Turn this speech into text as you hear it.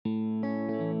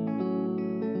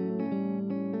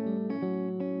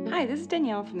Hi, this is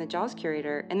Danielle from the JAWS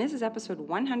Curator, and this is episode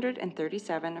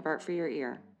 137 of Art for Your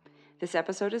Ear. This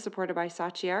episode is supported by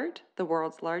Saatchi Art, the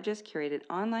world's largest curated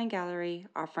online gallery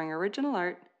offering original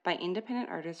art by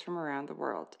independent artists from around the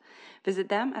world. Visit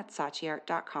them at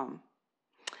saatchiart.com.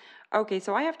 Okay,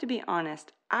 so I have to be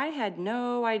honest, I had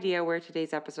no idea where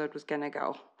today's episode was going to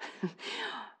go.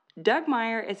 Doug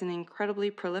Meyer is an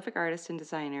incredibly prolific artist and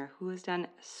designer who has done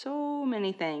so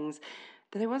many things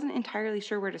that I wasn't entirely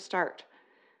sure where to start.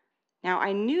 Now,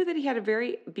 I knew that he had a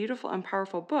very beautiful and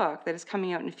powerful book that is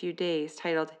coming out in a few days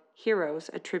titled Heroes,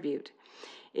 a Tribute.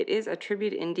 It is a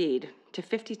tribute indeed to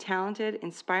 50 talented,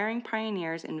 inspiring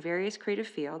pioneers in various creative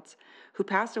fields who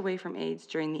passed away from AIDS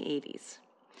during the 80s.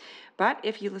 But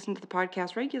if you listen to the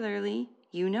podcast regularly,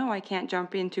 you know I can't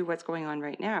jump into what's going on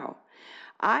right now.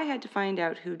 I had to find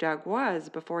out who Doug was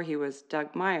before he was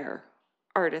Doug Meyer,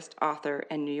 artist, author,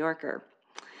 and New Yorker.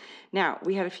 Now,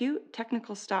 we had a few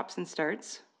technical stops and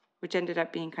starts, which ended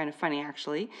up being kind of funny,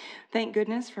 actually. Thank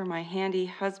goodness for my handy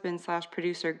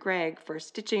husband/producer, Greg, for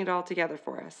stitching it all together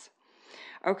for us.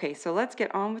 Okay, so let's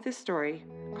get on with this story,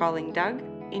 calling Doug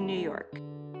in New York.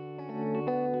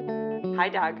 Hi,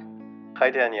 Doug. Hi,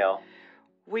 Danielle.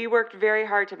 We worked very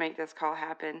hard to make this call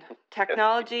happen.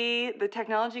 The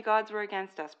technology gods were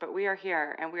against us, but we are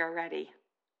here and we are ready.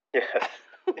 Yes,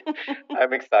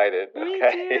 I'm excited. Me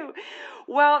too.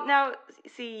 Well, now,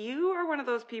 see, you are one of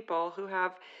those people who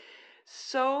have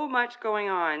so much going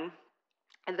on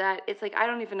that it's like I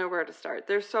don't even know where to start.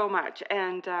 There's so much.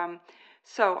 And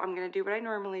so I'm going to do what I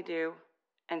normally do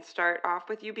and start off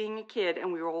with you being a kid,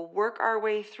 and we will work our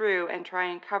way through and try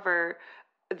and cover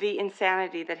the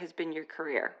insanity that has been your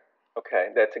career. Okay,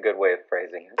 that's a good way of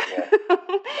phrasing it.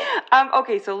 Yeah.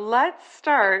 Okay, so let's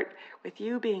start with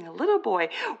you being a little boy.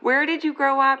 Where did you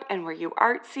grow up, and were you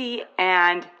artsy?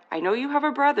 And I know you have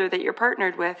a brother that you're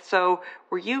partnered with, so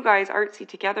were you guys artsy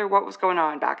together? What was going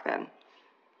on back then?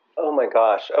 Oh my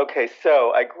gosh. Okay,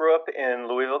 so I grew up in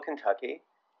Louisville, Kentucky.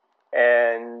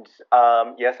 And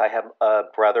yes, I have a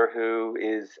brother who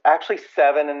is actually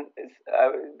seven, and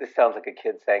this sounds like a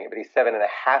kid saying it, but he's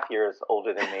 7.5 years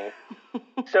older than me.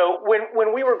 So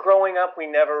when we were growing up, we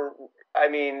never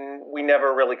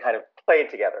really kind of played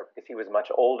together because he was much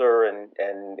older,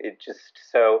 and it just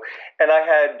so. And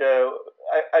I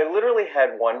literally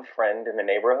had one friend in the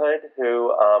neighborhood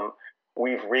who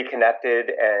we've reconnected,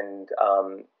 and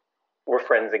we're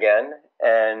friends again,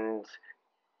 and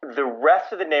the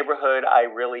rest of the neighborhood, I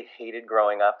really hated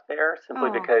growing up there simply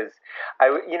because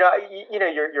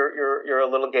you're a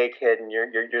little gay kid and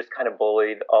you're just kind of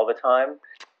bullied all the time.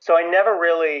 So I never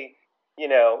really,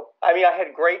 I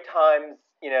had great times,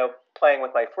 playing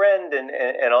with my friend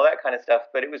and all that kind of stuff,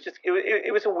 but it was just,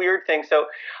 it was a weird thing.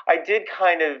 So I did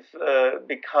kind of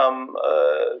become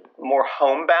more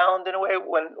homebound in a way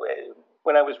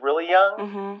when I was really young.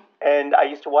 Mm-hmm. And I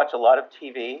used to watch a lot of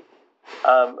TV.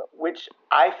 Which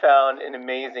I found an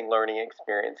amazing learning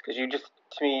experience because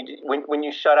when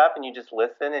you shut up and you just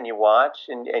listen and you watch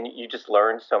and you just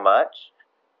learn so much.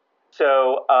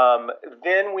 So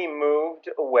then we moved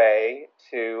away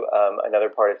to another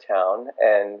part of town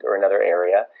or another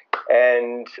area,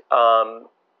 and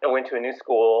I went to a new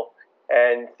school,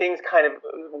 and things kind of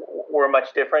were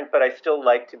much different, but I still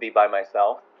liked to be by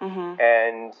myself. Mm-hmm.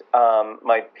 And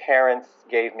my parents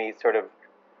gave me sort of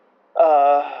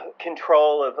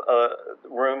control of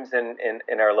rooms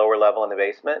in our lower level in the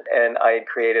basement, and I had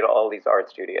created all these art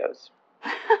studios.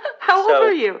 How old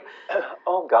were you?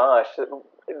 Oh gosh,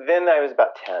 then I was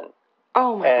about 10.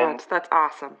 Oh my God, that's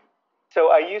awesome.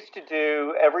 So I used to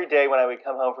do every day when I would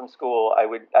come home from school, I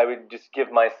would just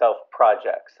give myself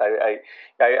projects. I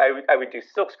would do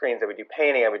silk screens, I would do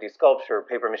painting, I would do sculpture,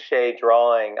 paper mache,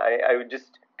 drawing. I would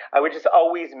just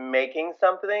always making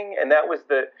something, and that was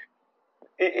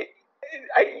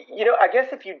I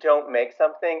guess if you don't make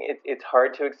something, it's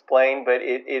hard to explain, but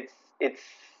it's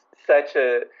such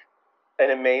an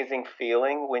amazing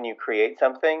feeling when you create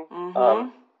something. Mm-hmm.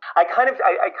 I kind of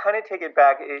take it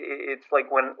back. It's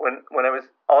like when I was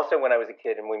a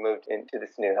kid and we moved into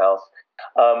this new house.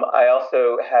 I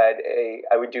also had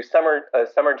I would do a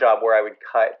summer job where I would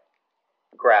cut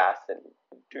grass and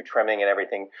do trimming and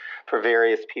everything for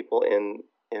various people in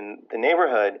the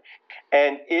neighborhood,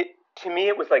 and to me,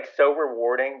 it was like so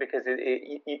rewarding because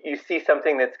you see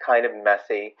something that's kind of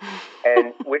messy,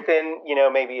 and within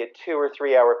maybe a 2 or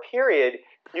 3 hour period,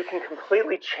 you can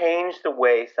completely change the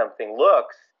way something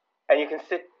looks, and you can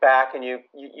sit back and you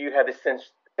have a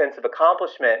sense of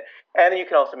accomplishment, and then you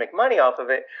can also make money off of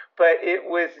it. But it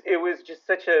was just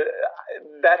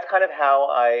that's kind of how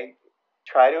I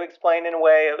try to explain in a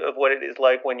way of what it is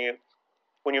like when you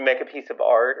when you make a piece of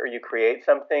art or you create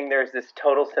something, there's this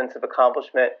total sense of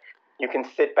accomplishment. You can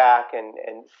sit back and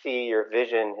see your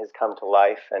vision has come to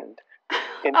life, and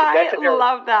I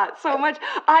love that so much.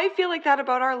 I feel like that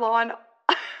about our lawn.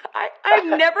 I've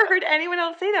never heard anyone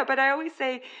else say that, but I always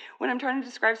say when I'm trying to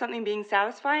describe something being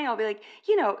satisfying, I'll be like,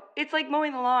 it's like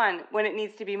mowing the lawn when it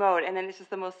needs to be mowed, and then it's just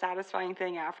the most satisfying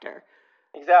thing after.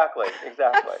 Exactly.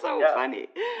 That's so Yeah. funny.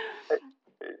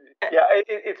 Yeah,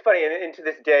 it's funny, and to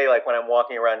this day, like when I'm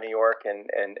walking around New York and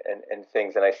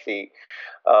things, and I see,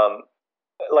 um,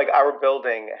 like our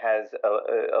building has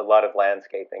a lot of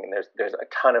landscaping, and there's a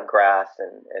ton of grass,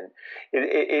 and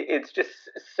it's just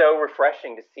so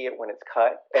refreshing to see it when it's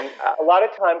cut. And a lot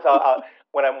of times,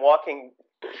 when I'm walking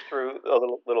through a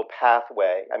little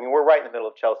pathway, I mean, we're right in the middle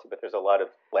of Chelsea, but there's a lot of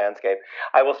landscape.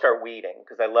 I will start weeding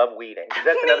because I love weeding.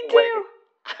 That's Me another too. way.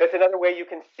 That's another way you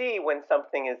can see when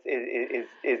something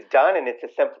is done, and it's a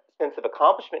sense of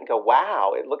accomplishment, and go,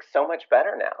 wow, it looks so much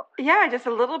better now. Yeah, just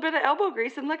a little bit of elbow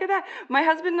grease, and look at that. My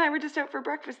husband and I were just out for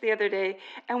breakfast the other day,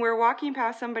 and we were walking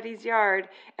past somebody's yard,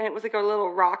 and it was like a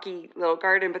little rocky little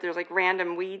garden, but there's like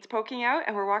random weeds poking out,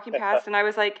 and we're walking past, and I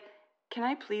was like, can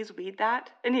I please weed that?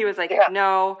 And he was like, Yeah.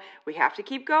 no, we have to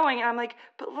keep going. And I'm like,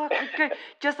 but look, we could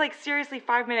just like seriously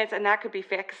 5 minutes, and that could be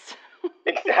fixed.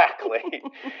 Exactly.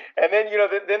 And then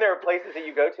then there are places that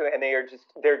you go to, and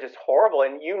they're just horrible,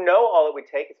 and all it would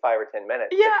take is 5 or 10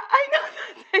 minutes. Yeah, I know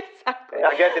that exactly.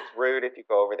 I guess it's rude if you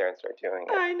go over there and start doing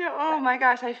it. I know. Oh my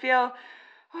gosh, I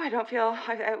don't feel.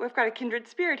 We've got a kindred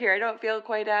spirit here. I don't feel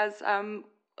quite as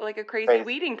like a crazy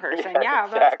weeding person. Yeah,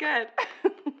 exactly. That's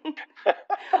good.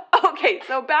 Okay,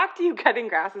 so back to you cutting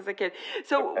grass as a kid.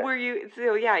 So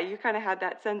you kind of had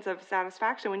that sense of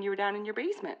satisfaction when you were down in your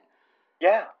basement.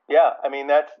 Yeah. I mean,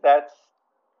 that's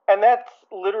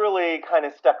literally kind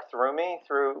of stuck through me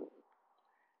through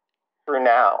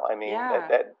now. I mean,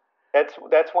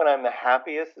 that's when I'm the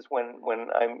happiest, is when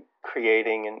I'm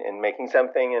creating and making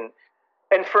something,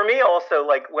 and for me also,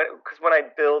 like because when I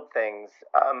build things,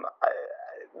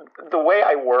 the way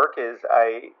I work is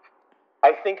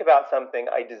I think about something,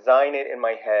 I design it in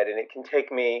my head, and it can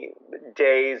take me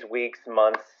days, weeks,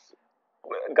 months,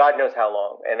 God knows how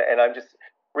long, and I'm just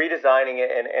redesigning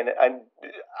it, and I'm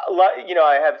a lot.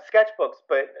 I have sketchbooks,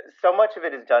 but so much of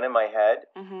it is done in my head.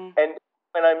 Mm-hmm. And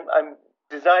when I'm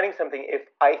designing something, if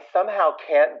I somehow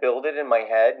can't build it in my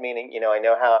head, meaning I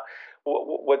know how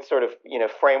what sort of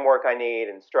framework I need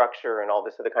and structure and all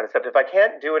this other kind of stuff. If I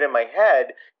can't do it in my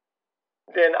head,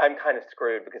 then I'm kind of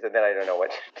screwed, because then I don't know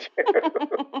what to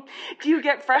do. Do you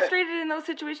get frustrated in those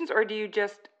situations, or do you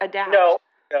just adapt? No,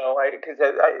 because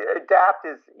adapt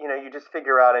is, you just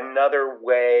figure out another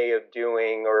way of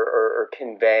doing or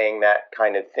conveying that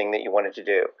kind of thing that you wanted to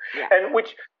do. Yeah. And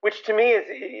which to me is,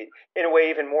 in a way,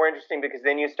 even more interesting, because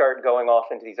then you start going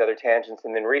off into these other tangents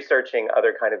and then researching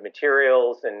other kind of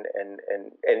materials, and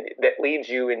that leads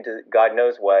you into God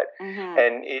knows what. Mm-hmm.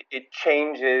 And it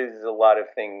changes a lot of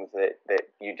things that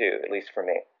you do, at least for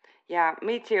me. Yeah,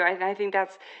 me too. I think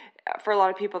that's, for a lot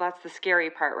of people, that's the scary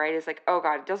part, right? It's like, oh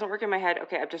God, it doesn't work in my head.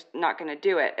 Okay, I'm just not going to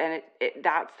do it. And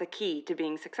that's the key to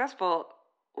being successful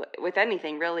with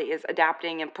anything, really, is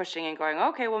adapting and pushing and going,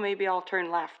 okay, well, maybe I'll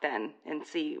turn left then and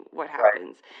see what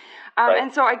happens. Right.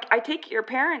 And so I take your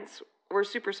parents were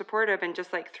super supportive and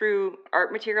just like threw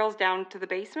art materials down to the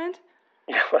basement.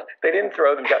 Yeah, they didn't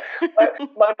throw them down.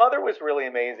 My mother was really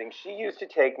amazing. She used to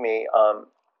take me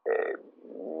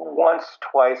once,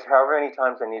 twice, however many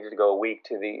times I needed to go a week,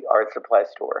 to the art supply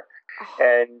store,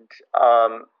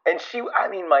 and she, I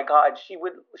mean, my God, she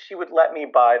would let me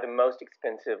buy the most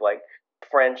expensive, like,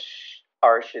 French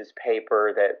Arches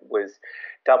paper that was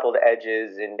doubled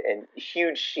edges and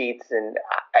huge sheets, and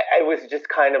I was just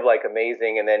kind of like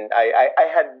amazing. And then I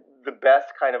had the best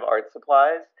kind of art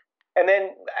supplies, and then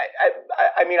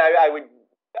I mean, I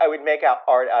would make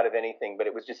art out of anything, but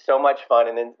it was just so much fun.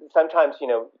 And then sometimes,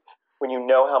 when you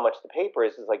know how much the paper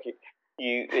is like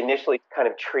you initially kind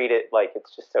of treat it like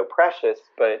it's just so precious.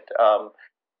 But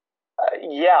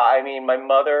yeah, I mean, my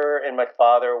mother and my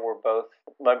father were both.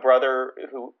 My brother,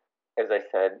 who, as I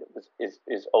said,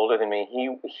 is older than me,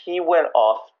 he went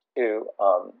off to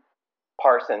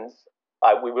Parsons.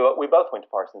 We both went to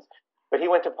Parsons, but he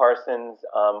went to Parsons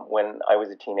when I was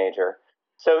a teenager.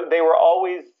 So they were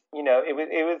always,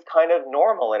 it was kind of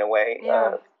normal in a way.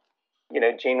 Yeah.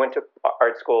 Jean went to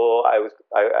art school.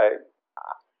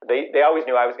 They always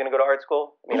knew I was going to go to art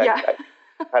school. I mean, yeah.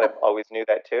 I kind of always knew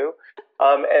that too.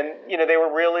 And they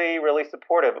were really, really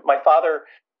supportive. My father,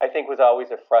 I think, was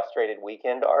always a frustrated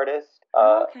weekend artist.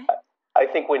 Okay. I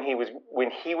think when he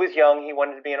was young, he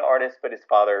wanted to be an artist, but his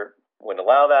father wouldn't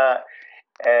allow that.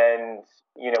 And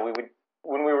we would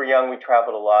when we were young, we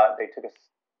traveled a lot. They took us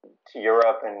to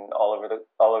Europe and all over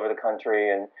the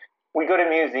country, and we go to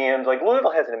museums. Like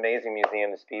Louisville has an amazing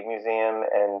museum, the Speed Museum,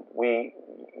 and we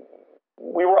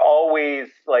were always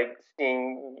like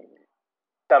seeing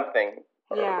something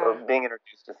or being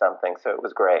introduced to something. So it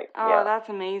was great. Oh, that's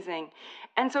amazing.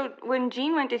 And so when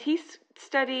Gene went, did he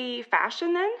study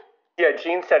fashion then? Yeah,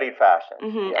 Gene studied fashion.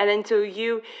 Mm-hmm. Yeah. And then so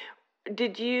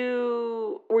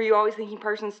were you always thinking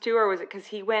Parsons too, or was it because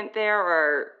he went there,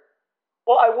 or?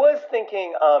 Well, I was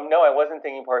thinking, no, I wasn't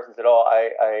thinking Parsons at all.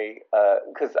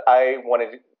 Because I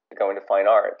wanted to go into fine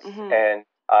arts, mm-hmm. and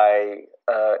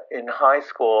in high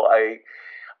school, I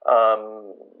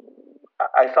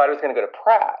thought I was going to go to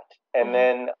Pratt, and mm-hmm.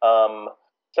 then,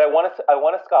 so I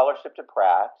won a scholarship to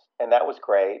Pratt, and that was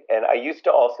great. And I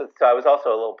was also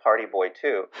a little party boy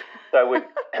too. So I would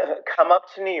come up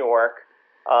to New York.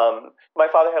 My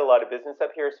father had a lot of business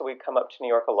up here, so we'd come up to New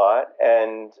York a lot,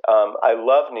 and I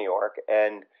love New York.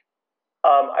 And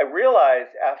I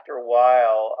realized after a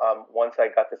while, once I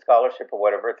got the scholarship or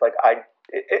whatever, it's like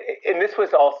and this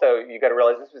was also, you got to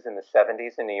realize this was in the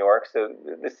 70s in New York, so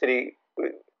the city,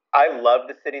 I loved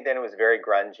the city then. It was very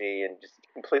grungy and just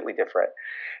completely different.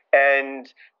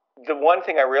 And the one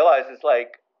thing I realized is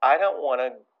like, I don't want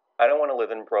to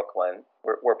live in Brooklyn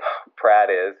where Pratt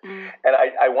is. Mm. And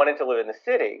I wanted to live in the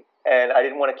city, and I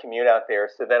didn't want to commute out there.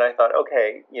 So then I thought,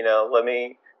 okay,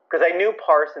 because I knew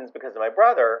Parsons because of my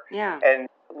brother. Yeah. And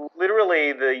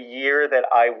literally the year that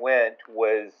I went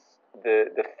was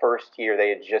the first year they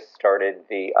had just started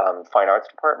the fine arts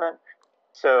department.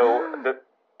 So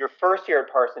your first year at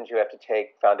Parsons, you have to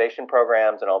take foundation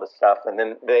programs and all this stuff, and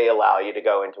then they allow you to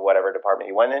go into whatever department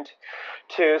you went into.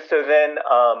 So then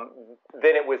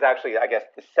it was actually, I guess,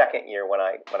 the second year when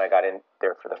I got in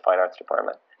there for the fine arts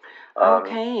department.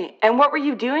 Okay. And what were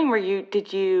you doing? Were you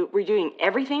doing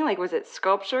everything? Like, was it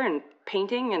sculpture and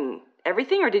painting and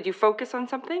everything, or did you focus on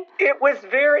something? It was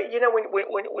very,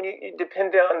 when you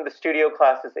depend on the studio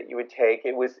classes that you would take,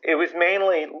 it was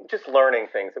mainly just learning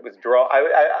things. It was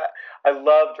I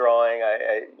love drawing.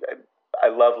 I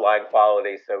love line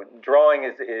quality. So drawing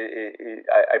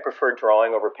I prefer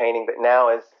drawing over painting. But now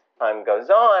as time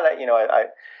goes on, I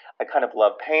kind of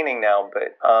love painting now.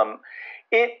 But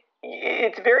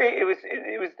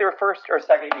it was their first or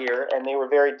second year, and they were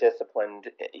very disciplined,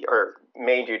 or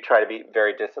made you try to be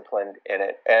very disciplined in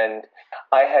it. And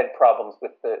I had problems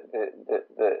with the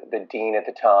dean at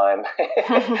the time,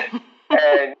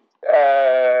 and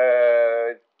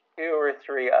two or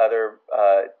three other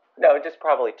no, just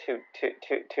probably two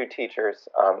teachers,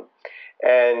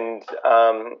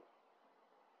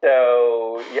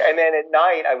 So yeah, and then at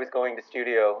night I was going to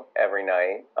studio every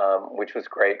night, which was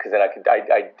great because then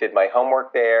I did my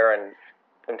homework there, and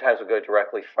sometimes would go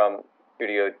directly from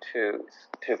studio to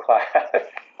class.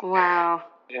 Wow.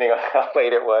 Depending on how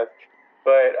late it was,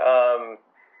 but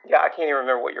yeah, I can't even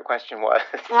remember what your question was.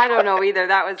 Well, I don't know either.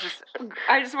 I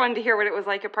just wanted to hear what it was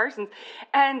like at Parsons,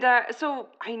 and so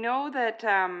I know that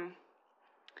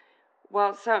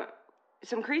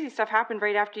some crazy stuff happened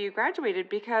right after you graduated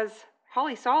because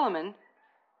Holly Solomon,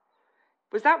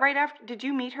 was that right after? Did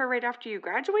you meet her right after you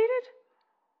graduated?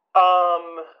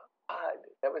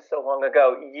 That was so long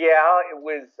ago. Yeah, it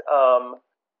was.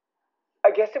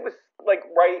 I guess it was like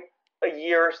right a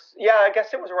year. Yeah, I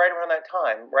guess it was right around that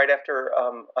time, right after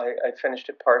I finished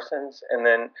at Parsons, and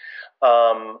then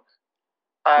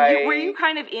were you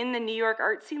kind of in the New York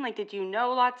art scene? Like, did you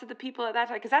know lots of the people at that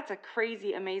time? Because that's a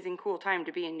crazy, amazing, cool time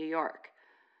to be in New York.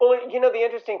 Well, the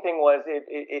interesting thing was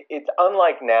it's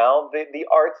unlike now. The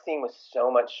art scene was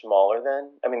so much smaller then.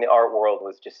 I mean, the art world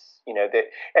was just, and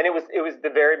it was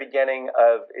the very beginning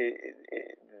of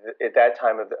at that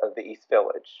time of the East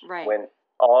Village, right, when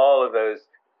all of those,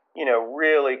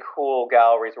 really cool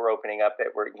galleries were opening up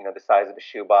that were, the size of a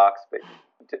shoebox, but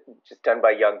just done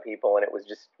by young people, and it was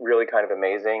just really kind of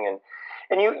amazing. And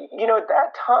at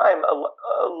that time, a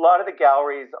lot of the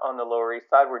galleries on the Lower East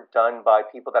Side were done by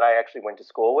people that I actually went to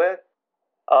school with,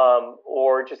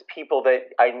 or just people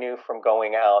that I knew from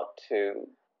going out to,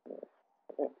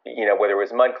 whether it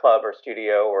was Mud Club or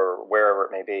studio or wherever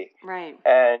it may be. Right.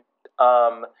 And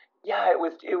yeah, it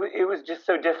was just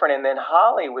so different. And then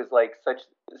Holly was like such,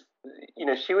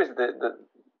 she was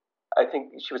I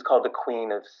think she was called the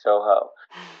Queen of Soho,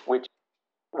 which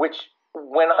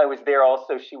when I was there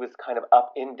also, she was kind of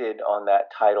upended on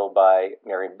that title by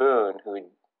Mary Boone, who had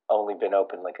only been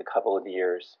open like a couple of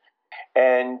years.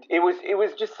 And it was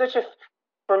just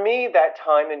for me, that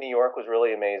time in New York was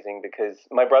really amazing because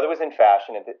my brother was in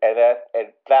fashion. At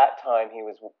that time, he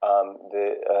was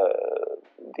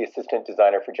the assistant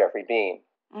designer for Jeffrey Bean.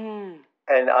 Mm.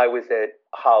 And I was at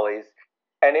Holly's.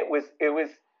 and it was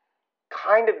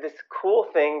kind of this cool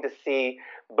thing to see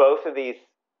both of these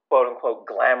quote unquote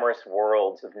glamorous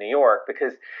worlds of New York,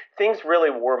 because things really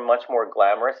were much more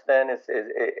glamorous then.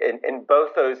 And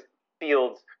both those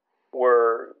fields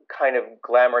were kind of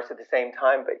glamorous at the same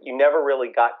time, but you never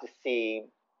really got to see,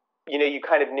 you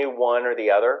kind of knew one or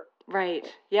the other. Right.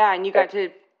 Yeah, and you got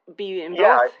to be in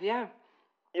Yeah. both. Yeah.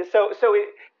 Yeah, so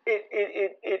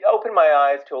it opened my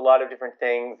eyes to a lot of different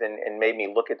things, and made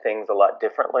me look at things a lot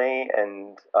differently,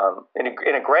 and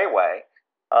in a great way.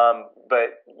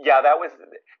 But yeah, that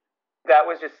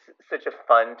was just such a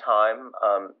fun time,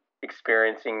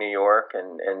 experiencing New York,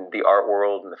 and the art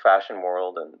world and the fashion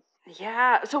world. And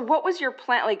Yeah. So what was your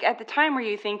plan? Like at the time, were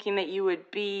you thinking that you would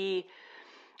be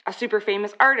a super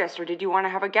famous artist, or did you want to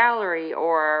have a gallery,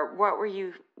 or what were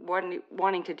you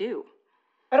wanting to do?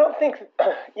 I don't think,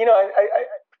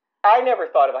 I never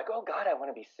thought of like, oh God, I want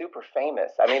to be super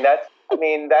famous.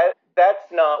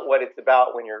 That's not what it's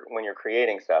about when you're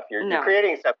creating stuff. You're No.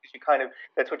 creating stuff because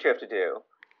that's what you have to do,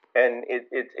 and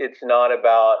it's not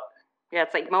about. Yeah,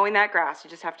 it's like mowing that grass. You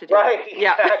just have to do Right, it.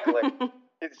 Yeah. exactly.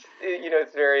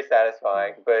 It's very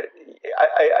satisfying, but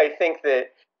I think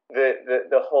that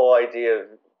the whole idea of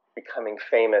becoming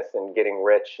famous and getting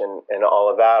rich, and all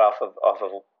of that off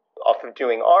of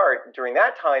doing art during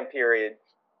that time period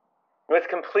was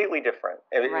completely different.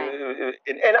 Right.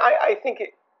 And I think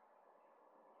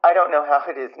I don't know how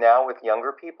it is now with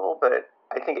younger people, but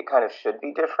I think it kind of should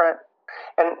be different.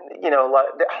 And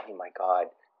my God,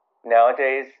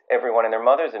 nowadays everyone and their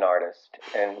mother's an artist,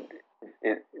 and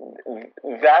it,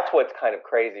 that's what's kind of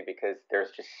crazy, because there's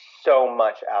just so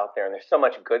much out there, and there's so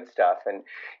much good stuff, and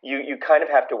you kind of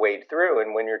have to wade through.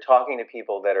 And when you're talking to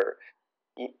people that are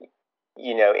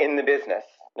in the business,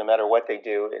 no matter what they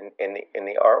do in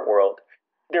the art world,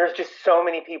 there's just so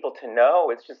many people to know.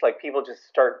 It's just like people just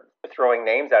start throwing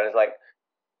names out. It's like,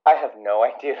 I have no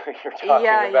idea who you're talking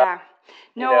Yeah, about. yeah.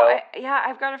 You No, know?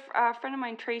 I've got a friend of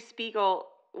mine, Trey Spiegel,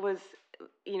 was,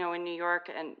 in New York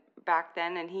and back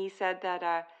then, and he said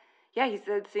that, yeah, he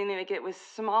said the same thing, like it was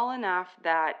small enough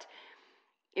that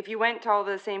if you went to all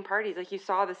the same parties, like you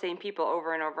saw the same people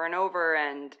over and over and over,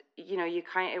 and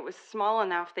it was small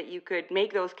enough that you could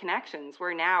make those connections.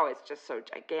 Where now it's just so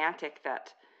gigantic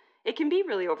that it can be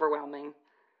really overwhelming.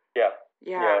 Yeah.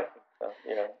 Yeah.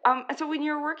 Yeah. So when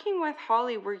you were working with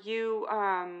Holly, were you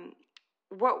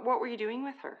what were you doing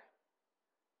with her?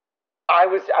 I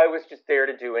was just there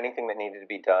to do anything that needed to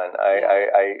be done.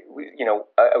 Yeah.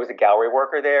 I was a gallery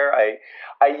worker there.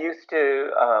 I used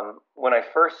to, when I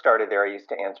first started there, I used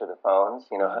to answer the phones.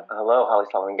 Hello, Holly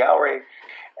Solomon Gallery,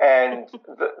 and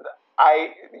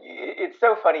it's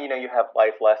so funny. You have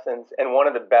life lessons, and one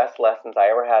of the best lessons I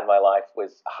ever had in my life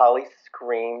was Holly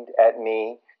screamed at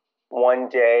me one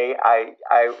day.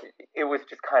 It was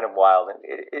just kind of wild, and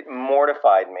it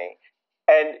mortified me.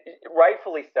 And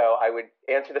rightfully so. I would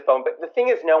answer the phone, but the thing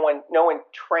is, no one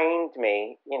trained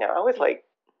me. I was like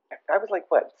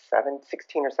what,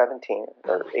 16 or 17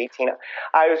 or 18.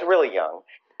 I was really young,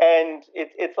 and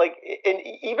it's like, and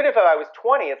even if I was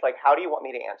 20, it's like, how do you want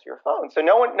me to answer your phone? So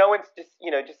no one's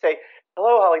just say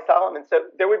hello, Holly Solomon. So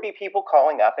there would be people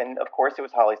calling up, and of course it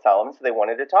was Holly Solomon, so they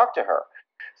wanted to talk to her.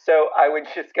 So I would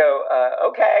just go,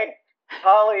 okay,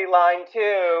 Holly, line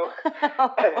 2.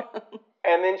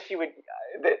 And then she would,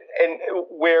 and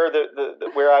where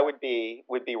where I would be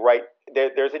right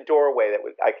there. There's a doorway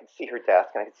I could see her desk,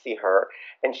 and I could see her,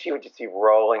 and she would just be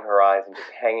rolling her eyes and just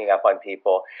hanging up on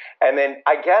people. And then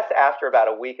I guess after about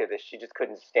a week of this, she just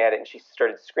couldn't stand it, and she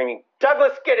started screaming,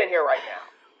 "Douglas, get in here right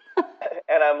now!"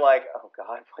 And I'm like, "Oh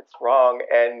God, what's wrong?"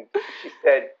 And she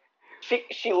said,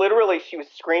 she literally, she was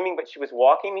screaming, but she was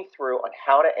walking me through on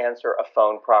how to answer a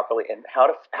phone properly, and how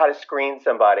to screen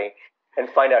somebody and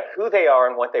find out who they are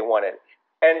and what they wanted.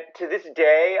 And to this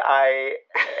day, I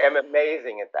am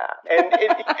amazing at that.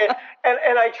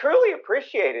 And I truly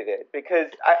appreciated it, because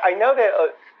I know that,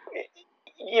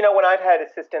 when I've had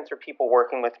assistants or people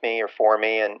working with me or for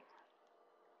me, and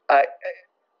I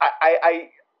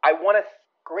I want to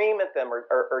scream at them,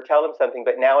 or tell them something,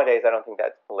 but nowadays I don't think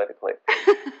that's politically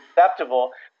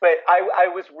acceptable. But I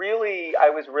was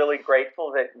really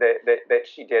grateful that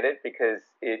she did it, because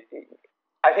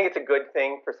I think it's a good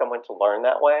thing for someone to learn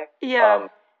that way. Yeah.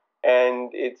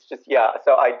 And it's just, yeah.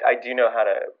 So I do know how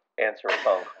to answer a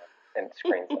phone call and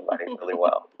screen somebody really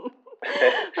well.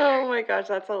 Oh my gosh,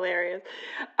 that's hilarious.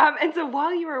 And so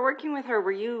while you were working with her,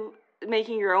 were you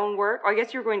making your own work? I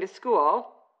guess you were going to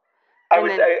school.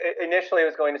 Initially I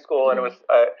was going to school, and it was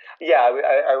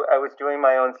I was doing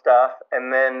my own stuff,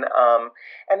 and then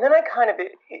I kind of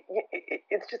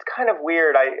it's just kind of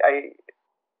weird.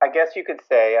 I guess you could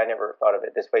say, I never thought of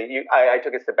it this way. I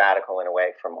took a sabbatical in a way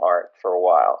from art for a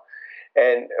while,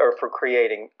 or for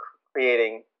creating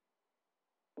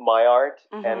my art,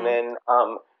 Mm-hmm. and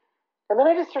then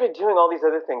I just started doing all these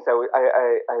other things.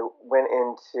 I went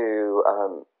into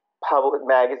public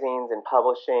magazines and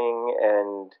publishing,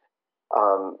 and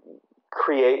um,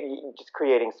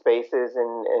 creating spaces,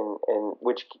 and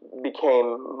which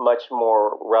became much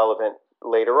more relevant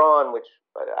later on, which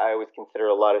I always consider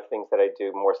a lot of things that I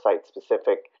do more site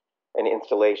specific and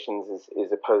installations,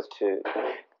 as opposed to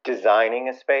designing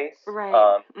a space.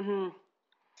 Right. Mm-hmm.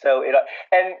 So it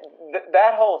and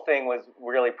that whole thing was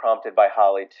really prompted by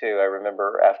Holly too. I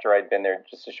remember after I'd been there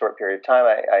just a short period of time,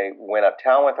 I went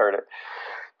uptown with her to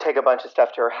take a bunch of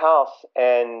stuff to her house,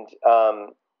 and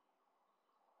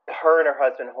her and her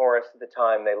husband Horace, at the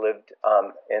time, they lived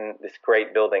in this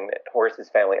great building that Horace's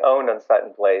family owned on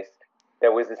Sutton Place.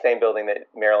 That was the same building that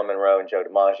Marilyn Monroe and Joe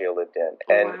DiMaggio lived in,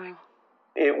 Oh, and wow.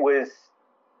 it was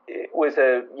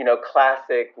a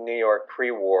classic New York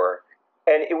pre-war,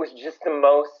 and it was just the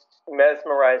most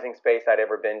mesmerizing space I'd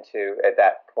ever been to at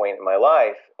that point in my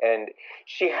life. And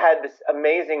she had this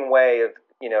amazing way of,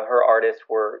 her artists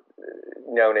were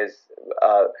known as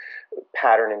uh,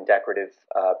 pattern and decorative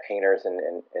painters and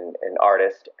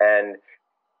artists, and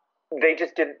they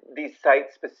just did these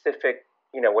site specific,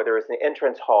 whether it was the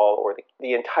entrance hall or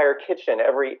the entire kitchen.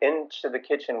 Every inch of the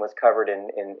kitchen was covered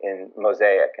in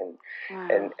mosaic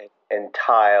Wow. and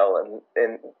tile,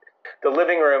 and the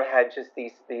living room had just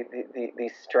these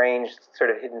strange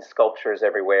sort of hidden sculptures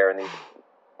everywhere, and these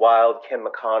wild Kim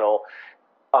McConnell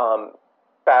um,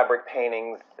 fabric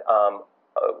paintings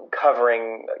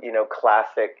covering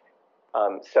classic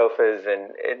sofas,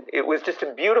 and it was just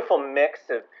a beautiful mix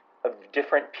of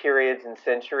different periods and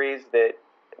centuries, that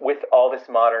with all this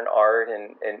modern art,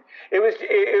 and it was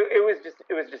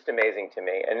just amazing to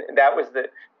me. And that was the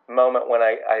moment when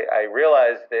I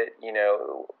realized that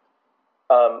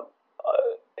um,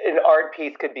 an art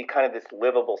piece could be kind of this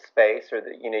livable space, or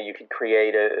that you could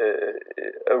create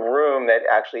a room that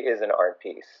actually is an art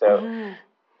piece. So Mm-hmm.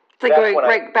 It's like that's going when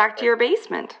right back to your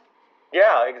basement.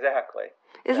 yeah, exactly.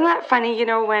 Isn't that funny?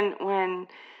 When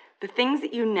the things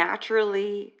that you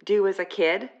naturally do as a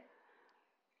kid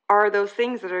are those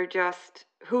things that are just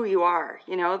who you are,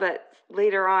 that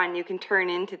later on you can turn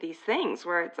into these things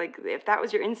where it's like, if that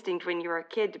was your instinct when you were a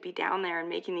kid to be down there and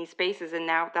making these spaces, and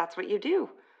now that's what you do.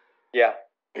 Yeah,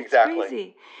 It's exactly.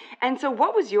 crazy. And so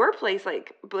what was your place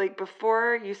like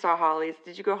before you saw Holly's?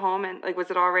 Did you go home and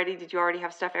did you already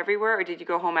have stuff everywhere, or did you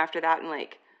go home after that and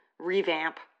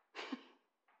revamp?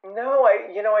 No,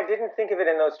 I didn't think of it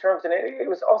in those terms, and it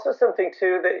was also something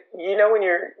too that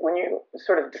when you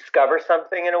sort of discover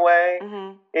something in a way,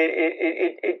 Mm-hmm.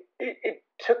 it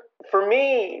took, for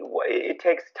me, it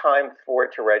takes time for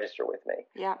it to register with me.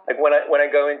 Yeah. Like when I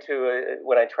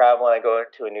travel and I go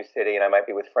into a new city and I might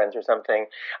be with friends or something,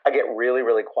 I get really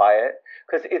really quiet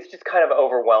because it's just kind of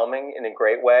overwhelming in a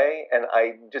great way, and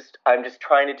I'm just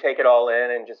trying to take it all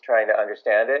in and just trying to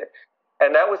understand it.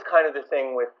 And that was kind of the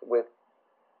thing with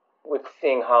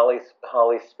seeing Holly's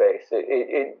space.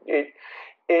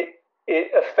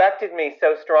 It affected me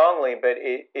so strongly, but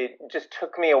it just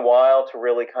took me a while to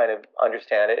really kind of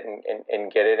understand it,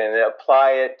 and get it, and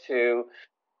apply it to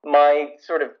my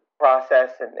sort of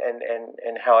process,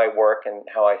 and how I work and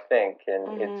how I think. And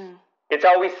Mm-hmm. it's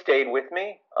always stayed with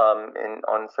me, in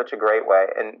on such a great way.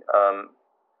 And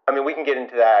I mean, we can get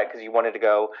into that because you wanted to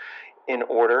go in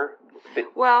order.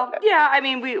 Well, yeah, I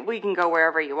mean, we can go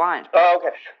wherever you want. But... Oh,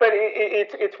 okay. But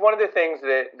it's one of the things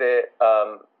that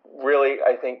really,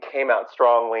 I think, came out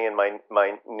strongly in my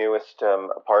newest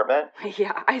apartment.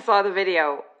 Yeah, I saw the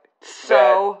video.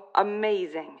 So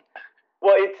amazing.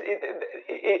 Well,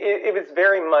 it was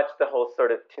very much the whole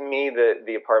sort of, to me,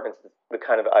 the apartment's the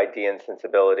kind of idea and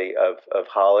sensibility of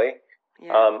Holly,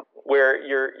 Yeah. where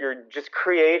you're just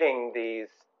creating these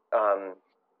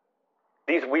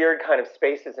weird kind of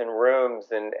spaces and rooms,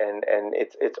 and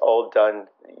it's all done,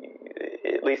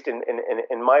 at least in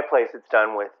my place, it's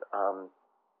done with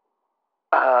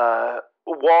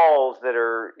walls that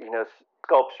are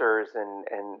sculptures,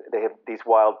 and they have these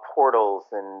wild portals,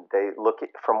 and they look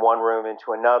from one room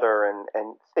into another,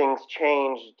 and things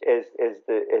change as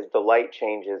the light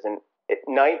changes, and at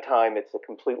nighttime it's a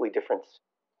completely different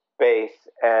space.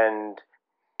 And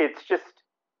it's just,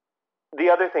 the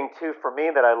other thing too for me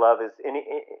that I love is,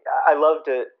 I love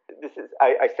to,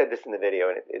 I said this in the video,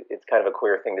 and it's kind of a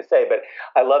queer thing to say, but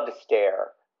I love to stare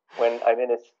when I'm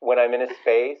in a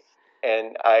space,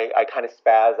 and I kind of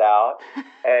spaz out,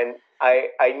 and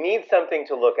I need something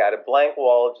to look at. A blank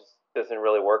wall just doesn't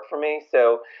really work for me.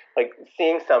 So like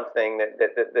seeing something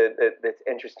that's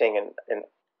interesting and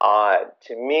odd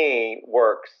to me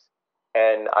works.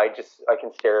 And I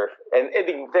can stare, and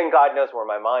then God knows where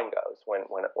my mind goes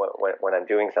when I'm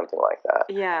doing something like that.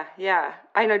 Yeah, yeah.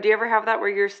 I know. Do you ever have that where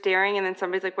you're staring and then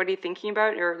somebody's like, "What are you thinking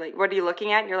about?" Or like, "What are you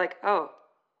looking at?" And you're like, "Oh,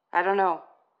 I don't know."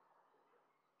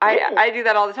 I do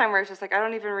that all the time where it's just like I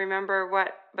don't even remember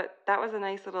what, but that was a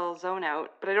nice little zone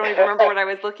out. But I don't even remember what I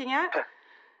was looking at.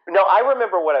 No, I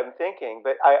remember what I'm thinking,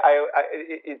 but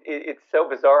it's so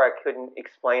bizarre I couldn't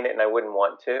explain it, and I wouldn't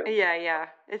want to. Yeah, yeah.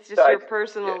 It's just So your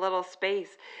personal little space.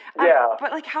 Yeah.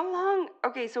 But like, how long?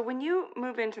 Okay, so when you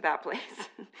move into that place,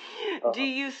 do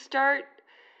you start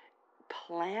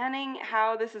planning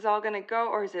how this is all going to go,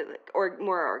 or is it like, or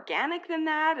more organic than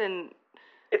that? And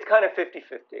it's kind of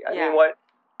 50-50. I mean,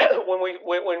 when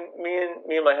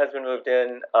me and my husband moved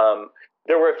in,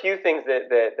 there were a few things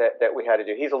that we had to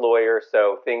do. He's a lawyer,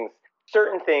 so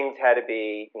certain things had to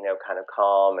be, kind of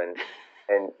calm and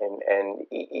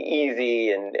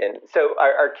easy, and so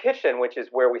our kitchen, which is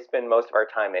where we spend most of our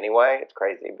time anyway, it's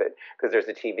crazy, but because there's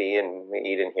a TV and we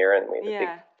eat in here and we have a big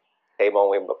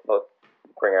table and we both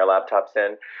bring our laptops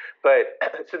in. But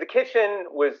so the kitchen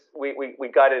was we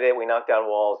gutted it, we knocked down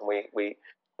walls, and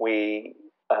we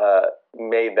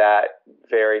made that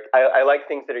very. I like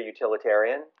things that are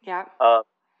utilitarian. Yeah.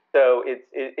 So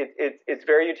it's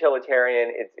very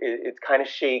utilitarian. It's kind of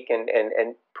chic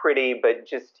and pretty, but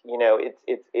just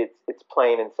it's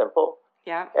plain and simple.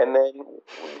 Yeah. And then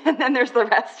and then there's the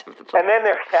rest of the place. And then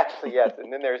there actually yes,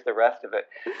 and then there's the rest of it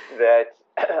that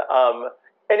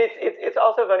and it's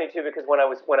also funny too, because when I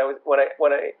was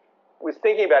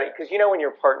thinking about it, because when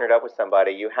you're partnered up with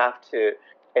somebody, you have to,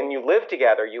 and you live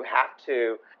together, you have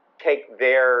to take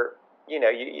their,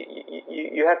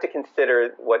 you have to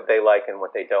consider what they like and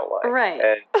what they don't like. Right.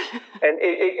 And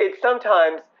it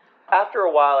sometimes, after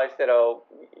a while, I said, oh,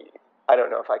 I don't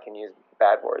know if I can use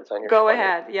bad words on your show. Go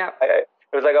ahead. Yeah.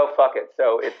 It was like, oh, fuck it.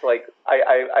 So it's like,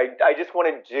 I just want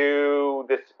to do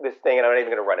this thing, and I'm not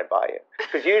even going to run it by you.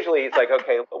 Because usually it's like,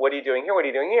 okay, what are you doing here? What are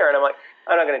you doing here? And I'm like,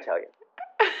 I'm not going to tell you.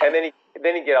 And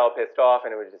then he'd get all pissed off,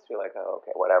 and it would just be like, oh,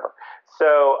 okay, whatever.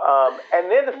 So, and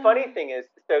then the funny thing is,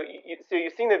 so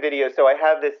you've seen the video. So I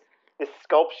have this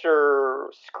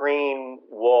sculpture screen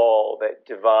wall that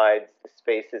divides the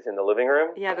spaces in the living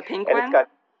room. Yeah, the pink and one.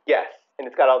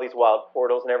 It's got all these wild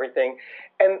portals and everything.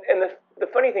 And the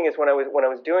funny thing is, when I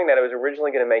was doing that, I was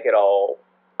originally going to make it all.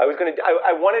 I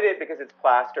wanted it because it's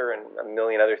plaster and a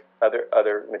million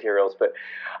other materials, but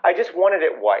I just wanted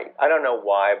it white. I don't know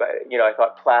why, but I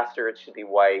thought plaster, it should be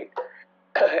white.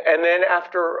 And then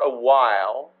after a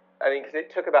while, I mean, because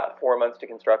it took about 4 months to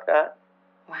construct that.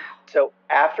 Wow. So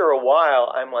after a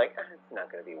while, I'm like, it's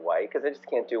not going to be white because I just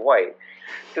can't do white.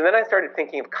 So then I started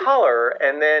thinking of color,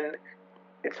 and then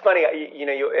it's funny,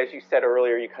 as you said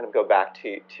earlier, you kind of go back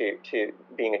to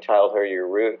being a child or your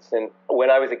roots. And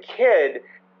when I was a kid,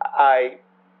 I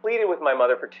pleaded with my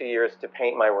mother for 2 years to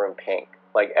paint my room pink.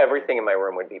 Like everything in my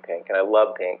room would be pink, and I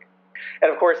love pink.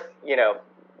 And of course,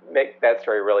 make that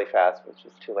story really fast, which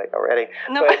is too late already.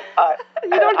 No, but, you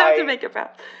don't have to make it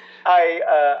fast.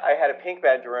 I had a pink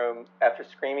bedroom after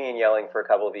screaming and yelling for a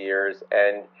couple of years,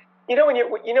 and when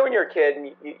you're a kid,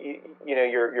 and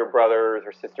your brothers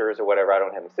or sisters or whatever. I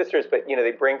don't have any sisters, but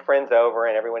they bring friends over,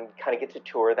 and everyone kind of gets a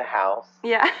tour of the house.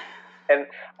 Yeah. And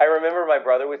I remember my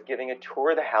brother was giving a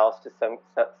tour of the house to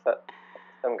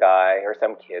some guy or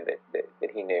some kid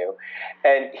that he knew,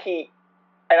 and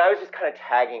I was just kind of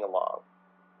tagging along,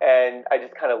 and I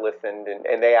just kind of listened,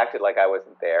 and they acted like I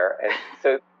wasn't there, and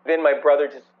so then my brother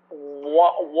just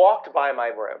walked by my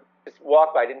room. Just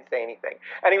walked by, didn't say anything.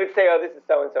 And he would say, oh, this is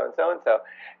so-and-so and so-and-so.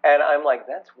 And I'm like,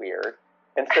 that's weird.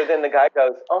 And so then the guy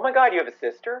goes, oh, my God, you have a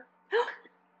sister?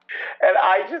 And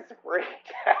I just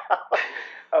freaked out.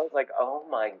 I was like, oh,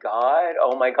 my God.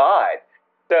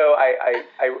 So I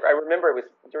remember it was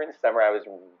during the summer.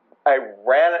 I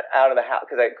ran out of the house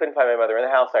because I couldn't find my mother in the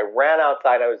house. I ran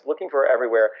outside. I was looking for her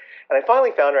everywhere. And I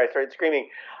finally found her. I started screaming,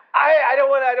 I don't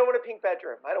want a pink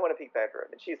bedroom. I don't want a pink bedroom.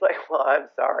 And she's like, well, I'm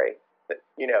sorry.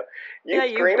 You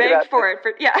begged for it.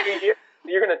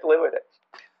 You're going to live with it.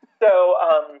 So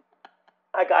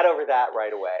I got over that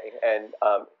right away,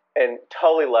 and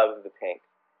totally loved the pink.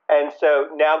 And so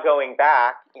now going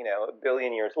back, a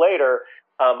billion years later,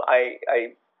 I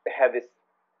have this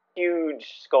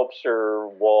huge sculpture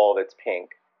wall that's pink,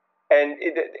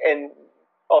 and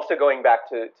also going back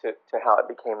to how it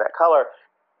became that color,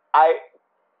 I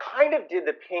kind of did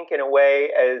the pink in a way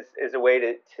as a way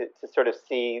to sort of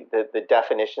see the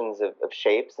definitions of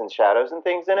shapes and shadows and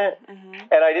things in it. Mm-hmm.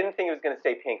 And I didn't think it was going to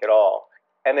stay pink at all.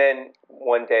 And then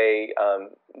one day,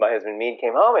 my husband Mead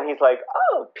came home and he's like,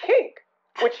 "Oh, pink,"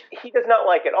 which he does not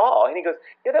like at all. And he goes,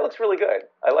 "Yeah, that looks really good.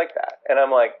 I like that." And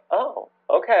I'm like, "Oh,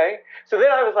 okay." So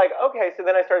then I was like, "Okay." So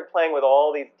then I started playing with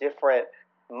all these different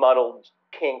muddled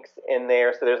pinks in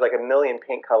there. So there's like a million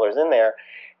pink colors in there.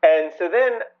 And so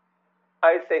then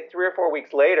I'd say 3 or 4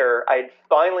 weeks later, I'd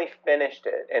finally finished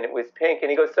it and it was pink. And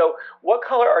he goes, "So what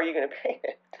color are you going to paint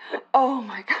it?" Oh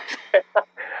my gosh.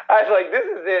 I was like, "This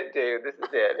is it, dude. This is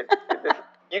it.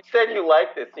 You said you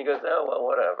like this." And he goes, "Oh, well,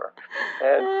 whatever."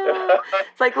 And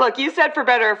It's like, look, you said for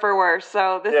better or for worse,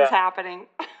 so this is yeah, happening.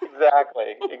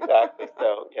 exactly.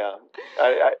 So yeah,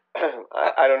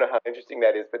 I don't know how interesting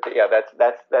that is, but yeah, that's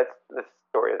the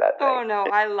story of that thing. Oh no,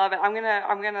 I love it. I'm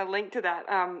gonna link to that.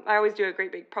 I always do a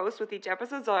great big post with each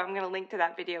episode, so I'm gonna link to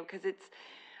that video because it's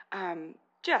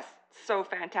just so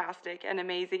fantastic and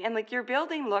amazing. And like your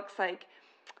building looks like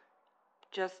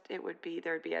just there'd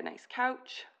be a nice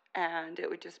couch and it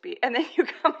would just be, and then you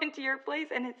come into your place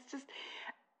and it's just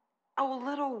a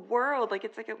little world, like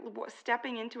it's like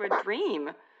stepping into a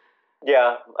dream.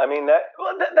 Yeah, I mean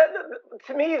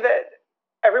to me that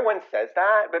everyone says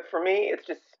that, but for me it's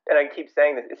just, and I keep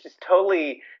saying this, it's just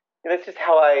totally, that's just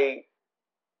how I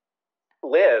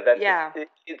live. That's just Yeah.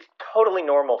 it's totally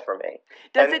normal for me.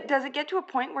 Does it get to a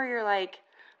point where you're like,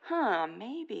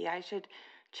 maybe I should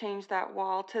change that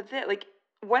wall to this? Like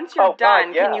once you're Oh God,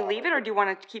 done, can yeah. you leave it or do you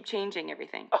want to keep changing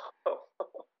everything?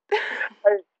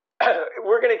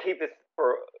 We're gonna keep this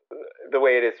for the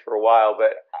way it is for a while,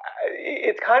 but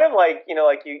it's kind of like,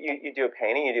 like you do a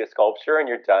painting, you do a sculpture, and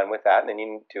you're done with that, and then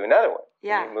you do another one.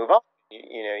 Yeah. And you move on.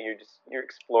 You're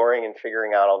exploring and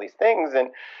figuring out all these things,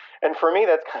 and for me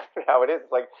that's kind of how it is.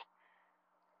 It's like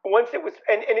once it was,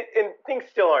 and things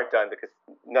still aren't done because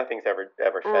nothing's ever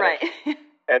Right. finished.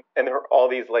 And there are all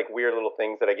these like weird little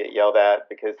things that I get yelled at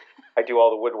because I do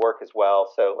all the woodwork as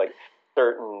well. So like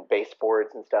certain baseboards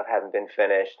and stuff haven't been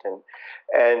finished,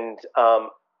 and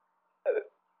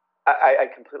I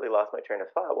completely lost my train of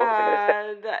thought. What was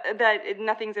I going to say?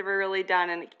 Nothing's ever really done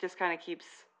and it just kind of keeps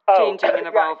Oh, changing and yeah.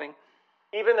 evolving.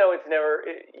 Even though it's never,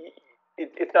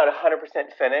 it's not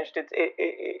 100% finished.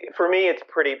 For me, it's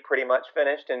pretty much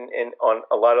finished, and on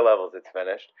a lot of levels, it's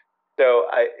finished. So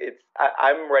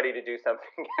I'm ready to do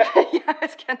something else. Yeah, I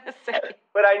was gonna say.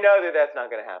 But I know that that's not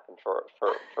going to happen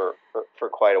for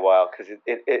quite a while because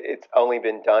it's only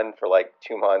been done for like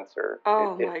 2 months or.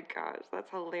 Oh my gosh,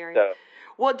 that's hilarious. So,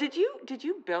 Well, did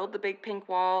you build the big pink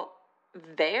wall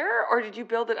there, or did you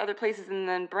build it other places and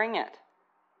then bring it?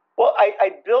 well,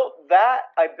 I built that.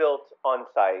 I built on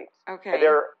site. Okay.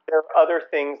 There are other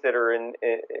things that are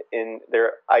in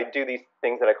there. I do these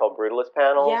things that I call brutalist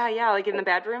panels. Yeah, like in the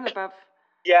bedroom above.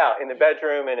 Yeah, in the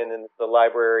bedroom and in the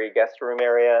library guest room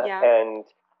area, Yeah. and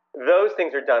those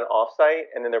things are done off-site,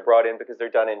 and then they're brought in because they're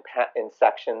done in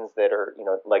sections that are,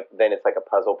 like then it's like a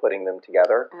puzzle putting them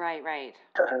together. Right.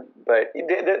 But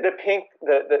the pink,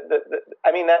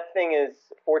 I mean that thing is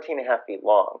 14 and a half feet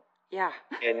long. Yeah.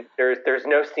 And there's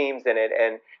no seams in it,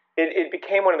 and it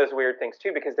became one of those weird things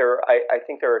too because I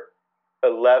think there are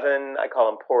 11, I call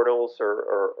them portals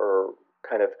or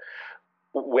kind of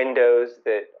windows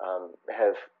that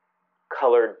have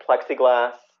colored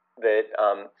plexiglass that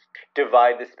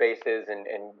divide the spaces and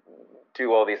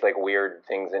do all these like weird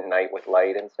things at night with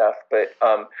light and stuff. But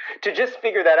to just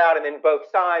figure that out, and then both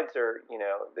sides are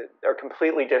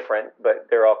completely different, but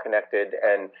they're all connected,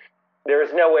 and there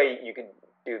is no way you could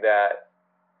do that.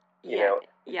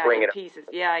 Bring in it pieces.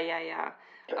 Yeah.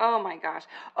 Oh my gosh.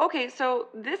 Okay, so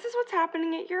this is what's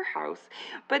happening at your house,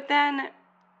 but then,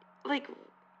 like,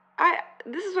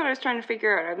 this is what I was trying to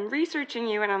figure out. I'm researching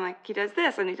you, and I'm like, he does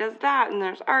this and he does that, and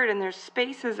there's art and there's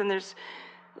spaces and there's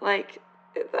like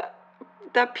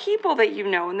the people that you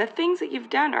know and the things that you've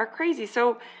done are crazy.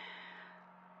 So,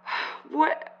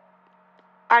 what?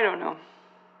 I don't know,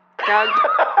 Doug.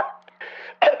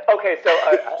 Okay, so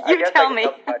I guess tell I can me.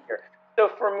 help you out here. So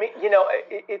for me,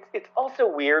 it's also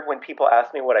weird when people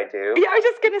ask me what I do. Yeah, I was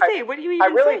just gonna say, what do you even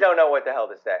say? I really don't know what the hell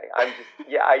to say. I'm just,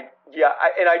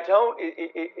 and I don't.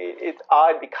 It's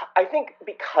odd because I think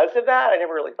because of that, I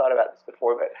never really thought about this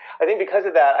before, but I think because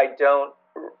of that, I don't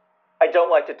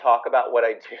like to talk about what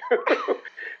I do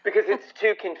because it's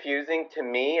too confusing to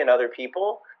me and other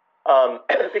people.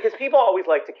 Because people always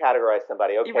like to categorize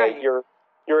somebody. Okay, Right.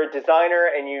 You're a designer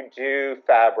and you do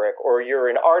fabric, or you're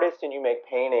an artist and you make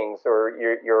paintings, or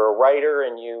you're a writer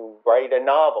and you write a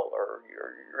novel, or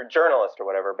you're a journalist or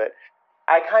whatever. But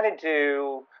I kind of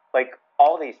do like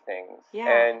all these things,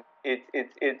 and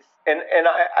it's and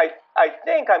I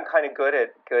think I'm kind of good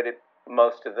at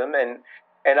most of them,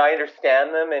 and I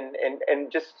understand them,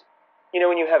 and just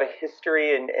when you have a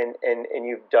history and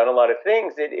you've done a lot of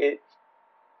things,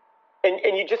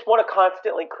 and you just want to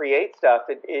constantly create stuff.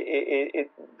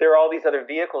 There are all these other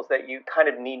vehicles that you kind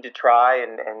of need to try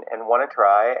and want to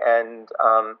try. And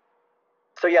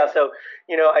so yeah, so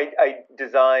I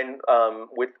design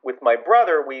with my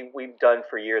brother. We've done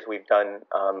for years. We've done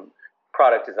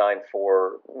product design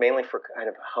for mainly for kind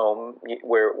of home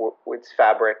where it's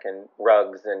fabric and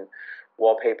rugs and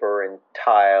wallpaper and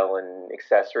tile and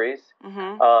accessories.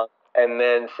 Mm-hmm. And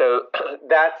then so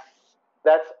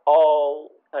that's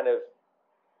all kind of,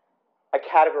 I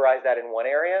categorize that in one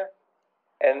area,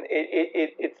 and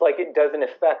it's like it doesn't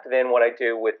affect then what I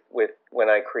do with when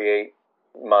I create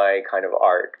my kind of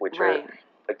art, which are Right.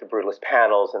 like the brutalist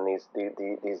panels and these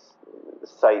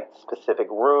site specific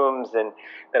rooms, and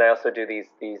then I also do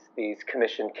these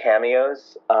commissioned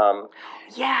cameos.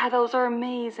 Yeah, those are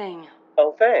amazing.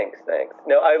 Oh, thanks.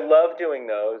 No, I love doing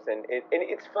those, and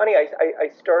it's funny. I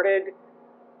started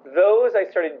those. I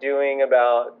started doing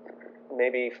about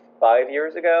maybe 5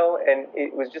 years ago, and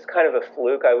it was just kind of a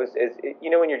fluke. I was,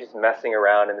 when you're just messing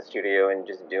around in the studio and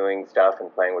just doing stuff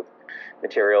and playing with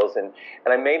materials, and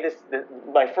I made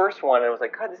my first one, and I was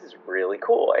like, God, this is really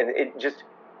cool, and it just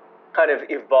kind of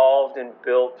evolved and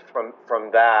built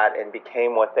from that and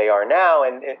became what they are now,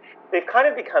 and they've kind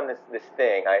of become this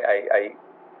thing.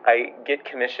 I get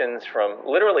commissions from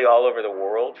literally all over the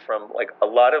world, from like a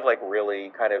lot of like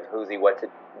really kind of who's what's it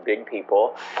big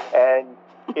people, and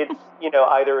it's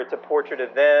either it's a portrait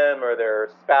of them or their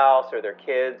spouse or their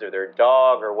kids or their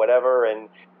dog or whatever, and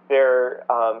they're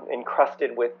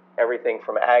encrusted with everything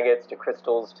from agates to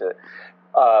crystals to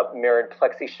mirrored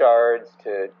plexi shards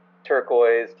to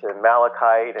turquoise to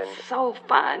malachite, and So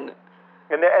fun.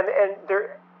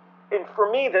 and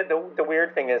for me, the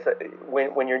weird thing is that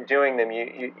when you're doing them,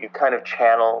 you kind of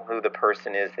channel who the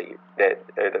person is that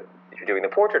you're doing the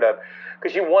portrait of,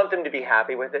 because you want them to be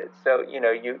happy with it. So you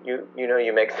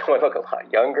make someone look a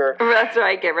lot younger. That's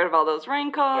right. Get rid of all those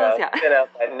wrinkles. Yeah. Thin out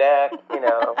that neck.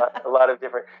 A lot of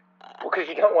different. Because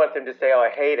you don't want them to say, "Oh, I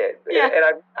hate it." Yeah.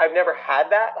 And I've never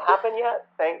had that happen yet.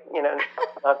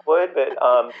 Knock wood, but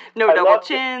no I double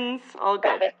chins. All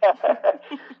good.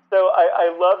 So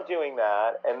I love doing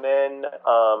that, and then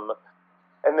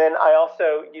I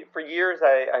also, for years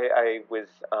I was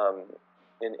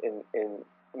in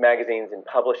magazines and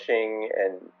publishing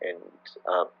and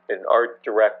an art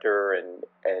director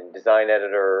and design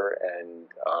editor and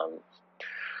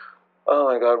oh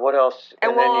my God, what else?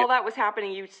 And while all that was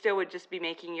happening, you still would just be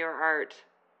making your art.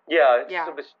 Yeah.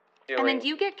 And then do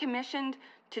you get commissioned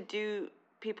to do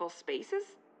people's spaces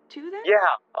too then? Yeah.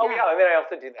 Oh yeah. And then I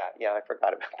also do that. Yeah, I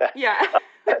forgot about that. Yeah.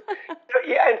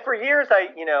 And for years I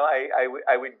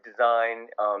would design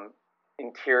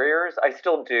interiors. I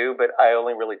still do, but I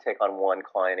only really take on one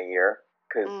client a year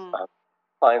because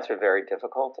clients are very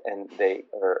difficult, and they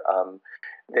are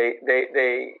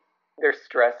they're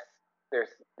stress.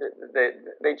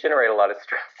 They generate a lot of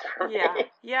stress for me.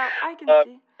 Yeah, I can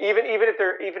see. Even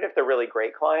if they're really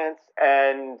great clients,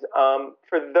 and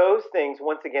for those things,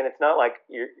 once again, it's not like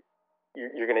you're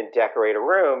going to decorate a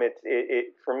room.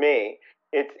 It for me,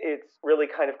 it's really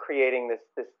kind of creating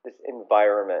this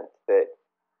environment that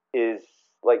is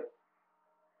like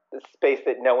the space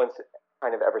that no one's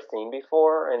kind of ever seen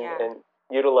before, and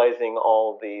utilizing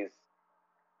all these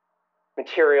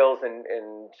materials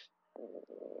and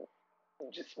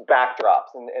just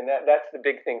backdrops, and that's the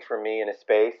big thing for me in a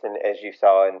space. And as you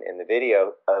saw in the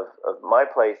video of my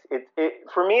place, it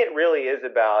for me it really is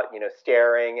about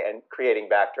staring and creating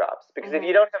backdrops, because if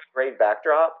you don't have a great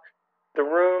backdrop, the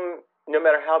room, no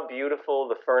matter how beautiful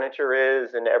the furniture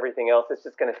is and everything else, it's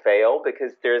just going to fail,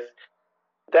 because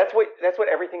that's what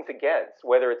everything's against.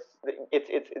 Whether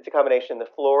it's a combination, the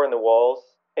floor and the walls,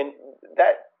 and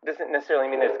that doesn't necessarily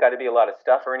mean there's got to be a lot of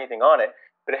stuff or anything on it,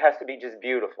 but it has to be just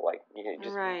beautiful, like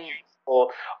just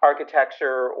beautiful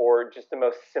architecture, or just the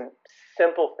most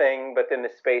simple thing. But then the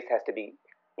space has to be,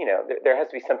 there has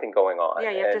to be something going on.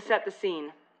 Yeah, you have to set the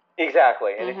scene.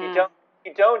 Exactly, and if you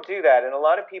don't do that, and a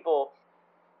lot of people,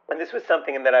 and this was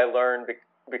something that I learned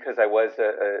because I was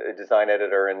a design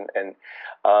editor, and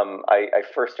I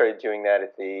first started doing that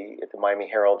at the Miami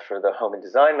Herald for the Home and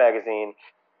Design magazine,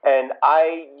 and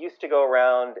I used to go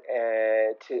around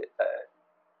to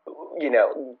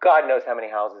God knows how many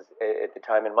houses at the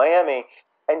time in Miami,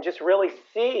 and just really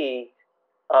see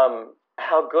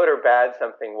how good or bad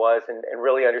something was, and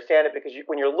really understand it. Because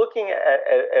when you're looking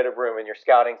at a room and you're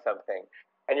scouting something,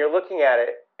 and you're looking at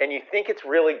it and you think it's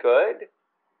really good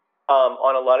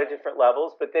on a lot of different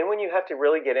levels, but then when you have to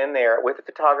really get in there with a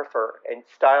photographer and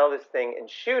style this thing and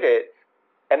shoot it,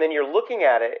 and then you're looking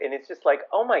at it, and it's just like,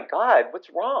 oh my God, what's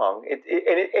wrong?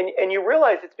 And you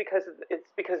realize it's because of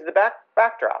the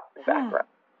backdrop, the Hmm. background,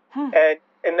 Hmm.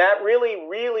 and that really,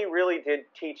 really, really did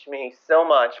teach me so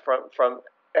much from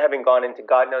having gone into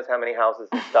God knows how many houses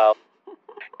and stuff,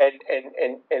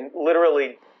 and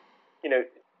literally, you know,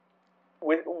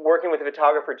 working with a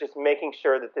photographer, just making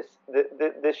sure that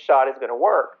this shot is going to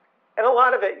work. And a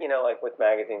lot of it, like with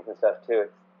magazines and stuff too,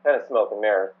 it's kind of smoke and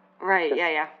mirrors. Right.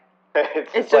 Yeah.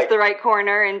 It's Just the right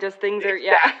corner, and just things are,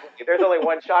 yeah. Exactly. There's only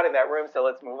one shot in that room, so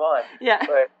let's move on. Yeah.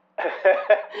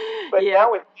 But Yeah.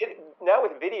 now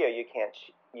with video, you can't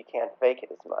fake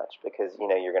it as much, because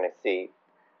you're going to see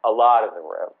a lot of the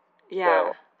room.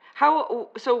 Yeah.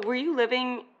 So were you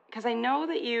living? Because I know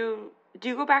that do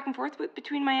you go back and forth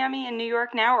between Miami and New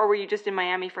York now, or were you just in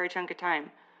Miami for a chunk of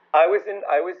time? I was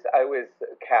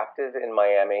captive in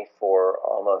Miami for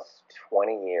almost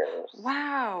 20 years.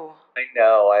 Wow. I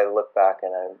know. I look back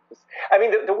and I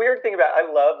mean, the weird thing about, I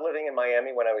love living in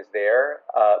Miami when I was there,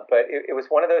 but it was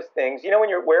one of those things, when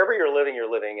wherever you're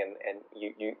living, and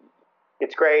you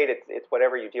it's great. It's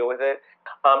whatever, you deal with it.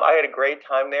 I had a great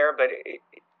time there, but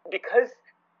because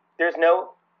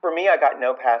for me, I got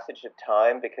no passage of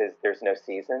time, because there's no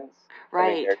seasons.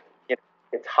 Right. I mean,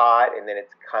 it's hot, and then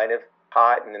it's kind of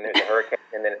hot, and then there's a hurricane,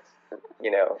 and then it's,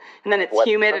 and then it's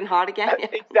humid and hot again.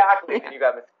 Exactly. And you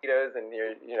got mosquitoes, and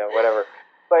you're, whatever.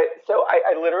 But so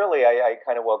I literally, I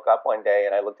kind of woke up one day,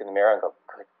 and I looked in the mirror and go,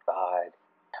 good God,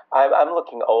 I'm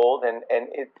looking old. And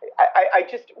I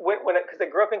just went, because I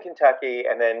grew up in Kentucky,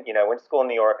 and then, went to school in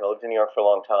New York, and I lived in New York for a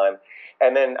long time.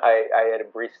 And then I had a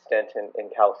brief stint in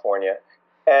California.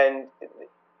 And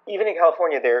even in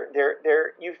California,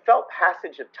 you felt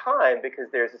passage of time, because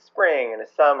there's a spring and a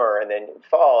summer, and then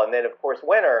fall, and then of course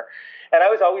winter. And I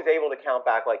was always able to count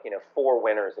back, like, 4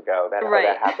 winters ago. That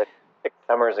happened 6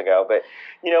 summers ago. But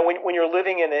when you're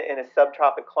living in a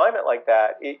subtropic climate like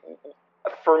that,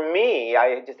 for me,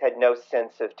 I just had no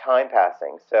sense of time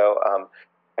passing. So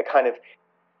I kind of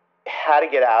had to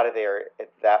get out of there at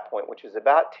that point, which was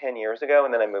about 10 years ago,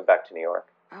 and then I moved back to New York.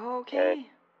 Okay.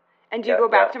 And do you go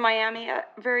back to Miami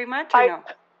very much, or no?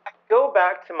 I go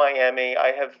back to Miami.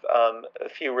 I have a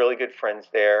few really good friends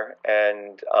there,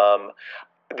 and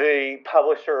the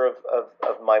publisher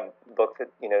of my book that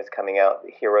is coming out,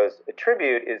 Heroes, a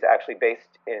Tribute, is actually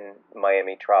based in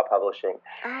Miami, Tra Publishing.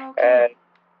 Oh, okay.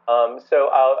 And so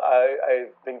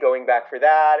I've been going back for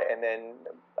that, and then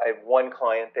I have one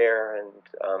client there,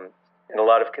 and a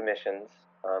lot of commissions.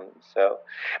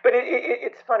 But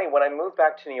it's funny, when I moved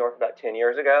back to New York about 10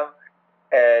 years ago,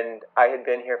 and I had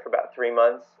been here for about 3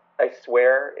 months, I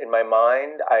swear, in my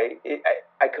mind,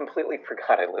 I completely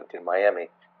forgot I lived in Miami.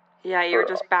 Yeah, you were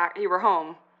just back. You were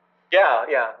home. Yeah.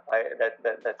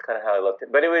 That's kind of how I looked at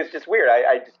it. But it was just weird.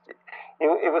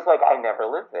 It was like I never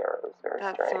lived there. It was very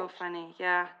strange. That's so funny.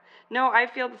 Yeah. No, I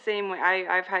feel the same way.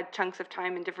 I've had chunks of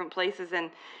time in different places, and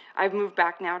I've moved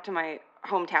back now to my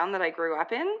hometown that I grew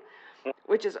up in,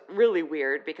 which is really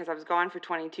weird, because I was gone for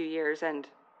 22 years, and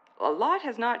a lot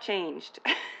has not changed.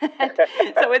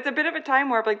 So it's a bit of a time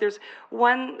warp. Like, there's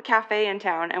one cafe in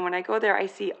town, and when I go there, I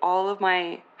see all of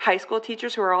my high school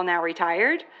teachers who are all now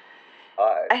retired.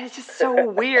 And it's just so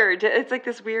weird. It's like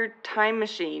this weird time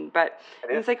machine. But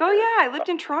it's like, oh yeah, I lived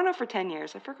in Toronto for 10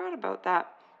 years. I forgot about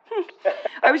that.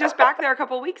 I was just back there a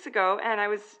couple of weeks ago, and I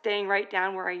was staying right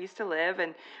down where I used to live,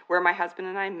 and where my husband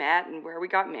and I met, and where we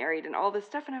got married, and all this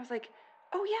stuff. And I was like,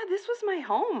 oh yeah, this was my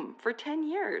home for 10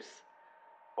 years.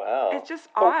 Wow. It's just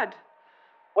odd.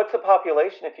 What's the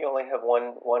population if you only have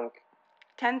one?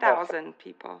 10,000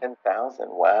 people. 10,000.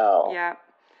 Wow. Yeah.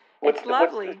 It's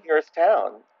lovely. What's the nearest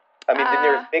town? I mean, the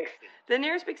nearest big city. The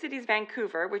nearest big city is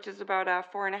Vancouver, which is about a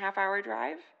 4.5-hour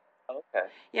drive. Okay.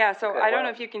 Yeah, so I don't know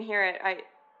if you can hear it.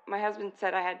 My husband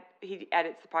said he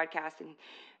edits the podcast, and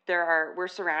we're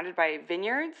surrounded by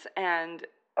vineyards, and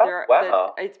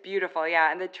it's beautiful,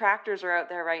 yeah. And the tractors are out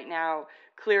there right now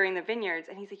clearing the vineyards,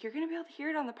 and he's like, you're going to be able to hear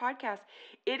it on the podcast.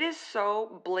 It is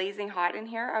so blazing hot in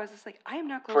here. I was just like, I am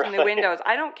not closing the windows.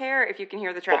 I don't care if you can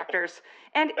hear the tractors.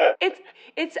 And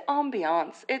it's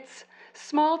ambiance. It's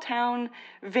small town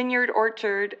vineyard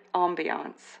orchard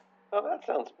ambiance. Oh, that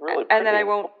sounds really pretty. And then I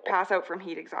won't pass out from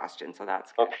heat exhaustion, so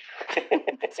that's good. Okay.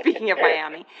 Speaking of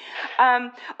Miami.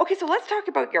 Okay, so let's talk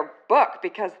about your book,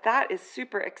 because that is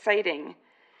super exciting.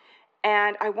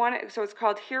 And so it's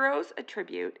called Heroes, a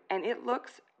Tribute, and it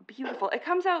looks beautiful. It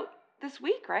comes out this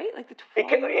week, right? Like the 12th?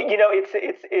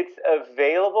 It's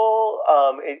available.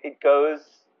 It goes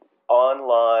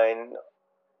online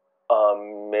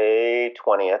May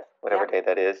 20th, whatever day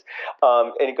that is.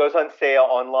 And it goes on sale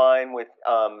online with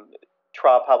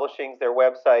Tra Publishing's, their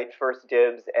website, First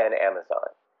Dibs, and Amazon.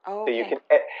 Oh, So you okay.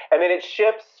 can, and then it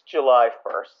ships July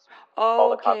 1st. All Oh,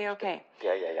 the okay, copies. okay.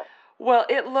 Yeah, yeah, yeah. Well,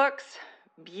 it looks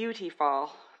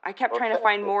beautiful. I kept Well, trying to thank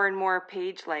find you. more and more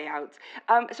page layouts.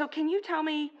 So can you tell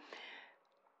me,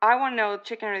 I want to know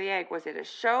chicken or the egg. Was it a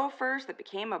show first that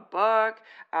became a book?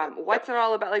 What's it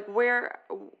all about? Like where,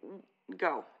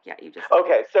 go. Yeah, you just.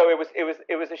 Okay, so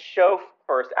it was a show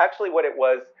first. Actually, what it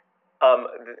was, um,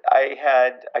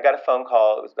 I got a phone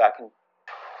call. It was back in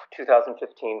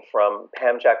 2015 from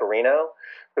Pam Jacarino,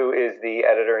 who is the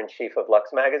editor in chief of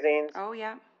Lux magazines, Oh,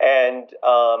 yeah. and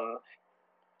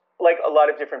like a lot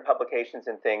of different publications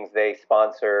and things, they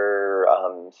sponsor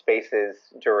spaces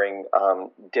during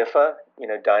DIFA,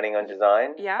 Dining on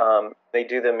Design. Yeah. They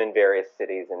do them in various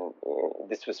cities, and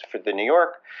this was for the New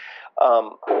York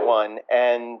one.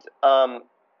 And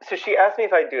so she asked me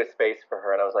if I'd do a space for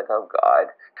her, and I was like, oh God,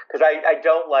 because I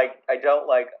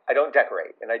don't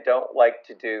decorate, and I don't like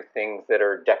to do things that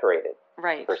are decorated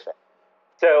Right. per se.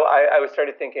 So I was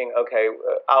started thinking, okay,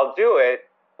 I'll do it.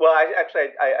 Well,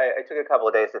 I took a couple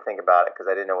of days to think about it because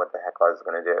I didn't know what the heck I was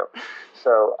going to do.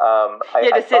 So You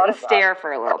had I to sit thought and about stare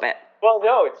for a little bit. Well,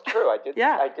 no, it's true.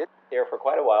 Yeah. I did stare for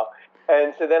quite a while,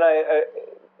 and so then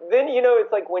then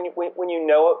it's like when you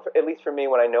know it, at least for me,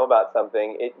 when I know about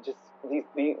something, it just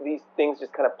these things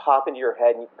just kind of pop into your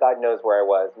head, and God knows where I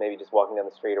was, maybe just walking down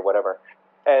the street or whatever.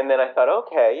 And then I thought,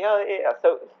 okay, yeah.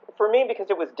 So for me,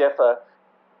 because it was DIFA,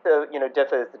 so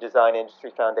DIFA is the Design Industry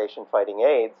Foundation Fighting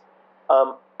AIDS.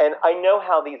 And I know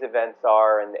how these events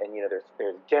are, and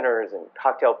there's dinners and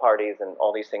cocktail parties and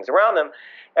all these things around them,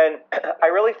 and I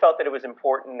really felt that it was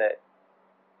important that,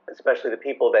 especially the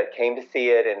people that came to see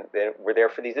it and that were there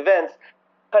for these events,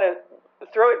 kind of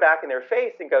throw it back in their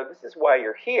face and go, "This is why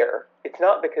you're here. It's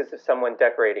not because of someone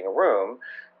decorating a room.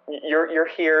 You're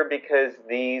here because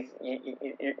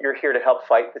you're here to help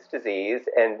fight this disease."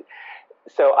 And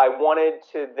so I wanted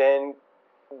to then.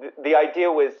 The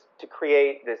idea was to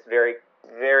create this very,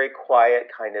 very quiet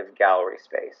kind of gallery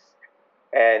space,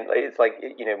 and it's like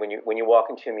when you walk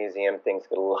into a museum, things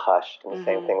get a little hushed, and the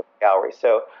same thing with the gallery.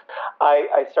 So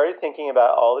I started thinking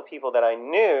about all the people that I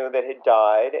knew that had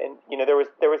died, and there was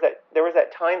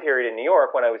that time period in New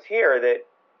York when I was here that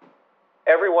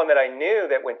everyone that I knew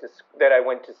that I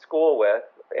went to school with,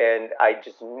 and I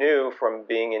just knew from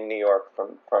being in New York,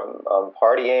 from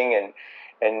partying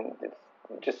and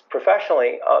just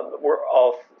professionally, were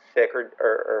all sick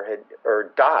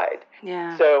or died.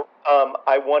 Yeah. So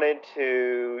I wanted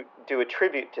to do a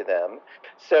tribute to them.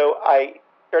 So I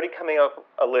started coming up with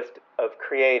a list of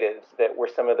creatives that were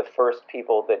some of the first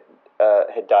people that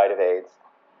had died of AIDS,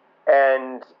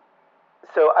 and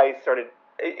so I started.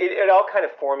 It all kind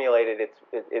of formulated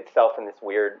itself in this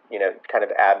weird, kind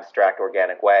of abstract,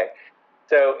 organic way.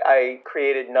 So I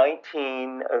created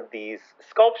 19 of these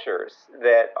sculptures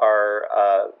that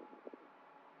are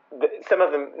some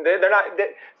of them they're not.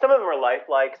 Some of them are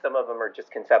lifelike. Some of them are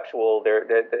just conceptual.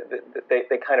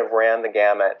 They kind of ran the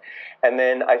gamut, and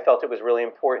then I felt it was really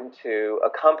important to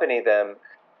accompany them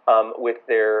with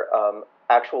their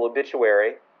actual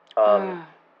obituary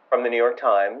from the New York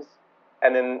Times.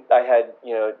 And then I had,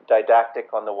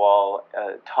 didactic on the wall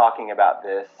talking about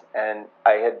this. And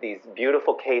I had these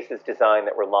beautiful cases designed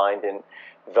that were lined in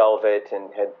velvet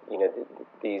and had,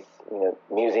 these,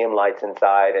 museum lights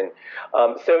inside. And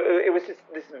so it was just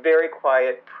this very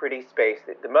quiet, pretty space.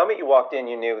 The moment you walked in,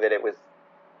 you knew that it was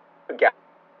a gallery.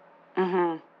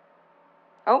 Mm-hmm.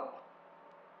 Oh,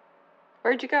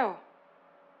 where'd you go?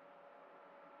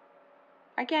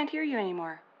 I can't hear you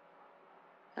anymore.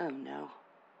 Oh, no.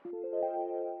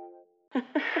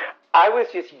 I was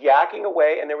just yakking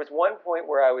away, and there was one point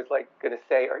where I was like going to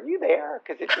say, "Are you there?"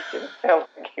 Because it just didn't sound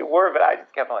like you were, but I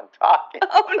just kept on talking.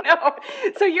 Oh, no.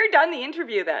 So you're done the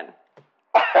interview then?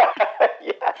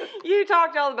 Yes. You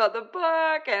talked all about the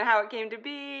book and how it came to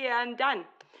be, and done.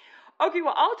 Okay,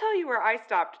 well, I'll tell you where I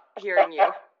stopped hearing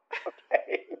you.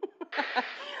 Okay.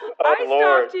 I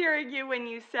Lord. stopped hearing you when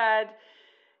you said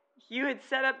you had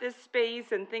set up this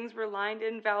space and things were lined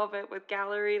in velvet with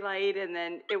gallery light, and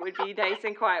then it would be nice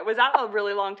and quiet. Was that a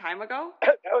really long time ago?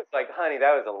 That was like, honey,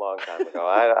 that was a long time ago.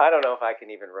 I don't know if I can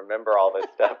even remember all this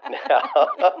stuff now.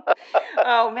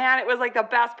 Oh, man, it was like the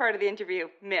best part of the interview.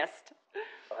 Missed.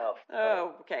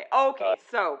 Oh, okay. Okay,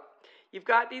 so you've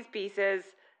got these pieces.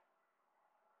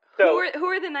 So, who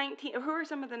are the 19? Who are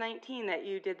some of the 19 that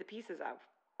you did the pieces of?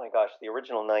 Oh my gosh, the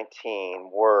original 19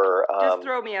 were. Just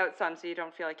throw me out some so you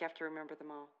don't feel like you have to remember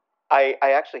them all. I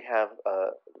actually have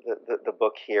the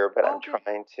book here, but I'm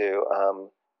trying to. Oh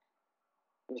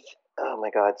my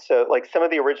God! So like some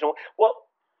of the original. Well,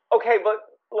 okay, but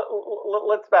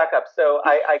let's back up. So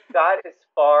I got as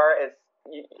far as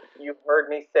you heard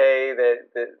me say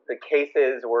that the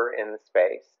cases were in the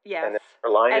space. Yes. And they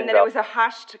were lined and in then it was a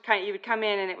hushed kind. You would come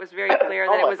in, and it was very clear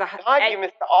that it was a. God, you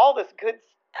missed all this good.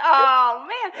 Oh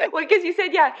man! Well, because you said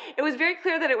it was very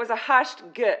clear that it was a hushed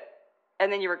gut,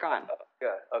 and then you were gone. Oh,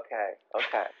 good. Okay.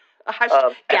 A hushed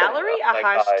gallery. Oh, a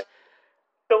hushed. God.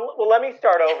 So, well, let me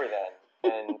start over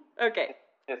then, and okay.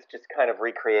 Just kind of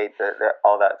recreate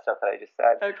all that stuff that I just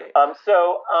said. Okay.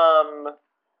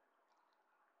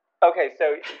 Okay,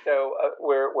 so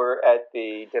we're at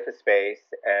the DIFA space,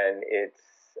 and it's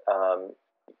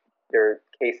there are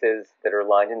cases that are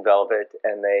lined in velvet,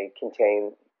 and they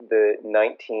contain the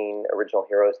 19 original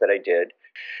heroes that I did,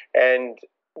 and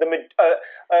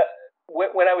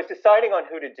when I was deciding on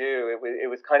who to do, it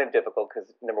was kind of difficult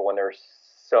because number one, there were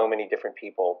so many different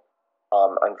people,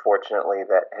 unfortunately,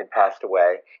 that had passed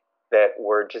away, that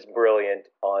were just brilliant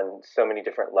on so many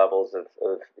different levels of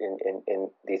in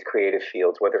these creative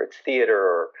fields, whether it's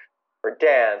theater or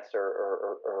dance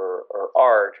or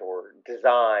art or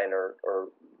design or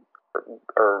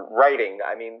writing.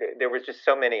 I mean, there was just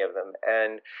so many of them,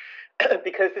 and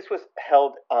because this was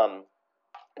held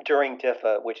during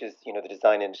DIFA, which is the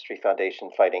Design Industry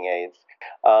Foundation fighting AIDS,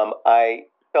 I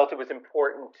felt it was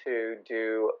important to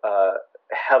do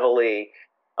heavily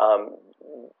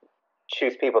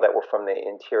choose people that were from the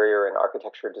interior and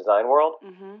architecture design world.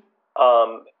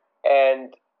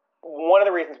 And one of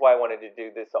the reasons why I wanted to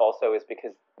do this also is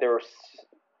because there were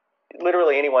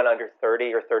literally anyone under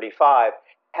 30 or 35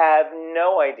 have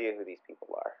no idea who these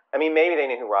people are. I mean, maybe they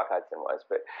knew who Rock Hudson was,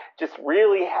 but just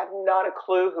really have not a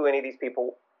clue who any of these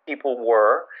people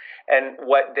were and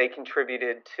what they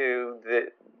contributed to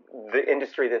the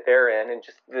industry that they're in and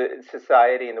just the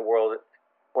society and the world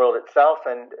itself.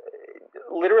 And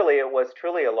literally, it was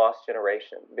truly a lost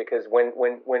generation, because when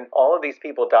all of these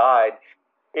people died,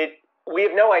 we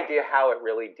have no idea how it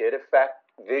really did affect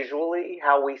visually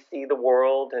how we see the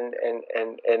world and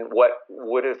what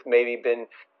would have maybe been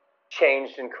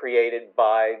changed and created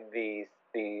by these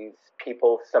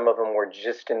people. Some of them were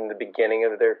just in the beginning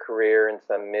of their career, and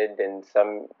some mid, and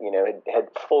some had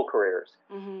full careers.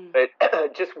 But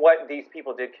just what these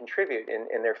people did contribute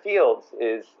in their fields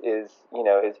is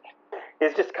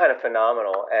just kind of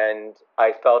phenomenal. And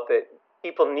I felt that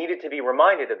people needed to be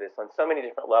reminded of this on so many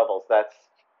different levels.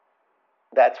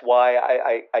 That's why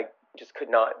I just could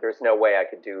not. There's no way I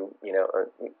could do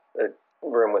a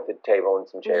room with a table and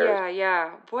some chairs.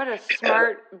 Yeah. What a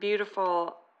smart,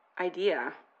 beautiful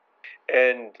idea.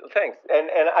 And thanks. And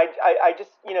I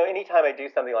just anytime I do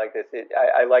something like this,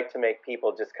 I like to make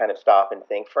people just kind of stop and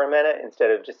think for a minute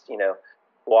instead of just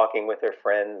walking with their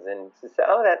friends and just say,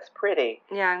 oh, that's pretty.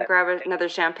 Yeah, and grab another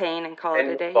champagne and call it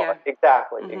a day. Yeah.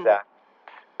 Exactly.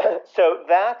 So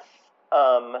that's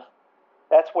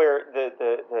where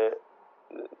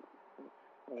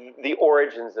the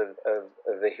origins of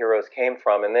the heroes came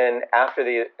from. And then after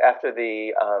the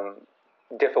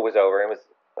DIFA was over, it was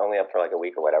only up for like a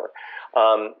week or whatever,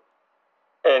 and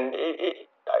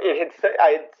I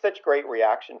had such great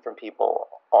reaction from people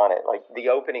on it. Like the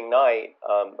opening night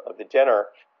of the dinner,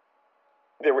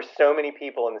 there were so many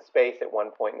people in the space at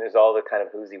one point, and there's all the kind of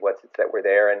who's-y what's-its that were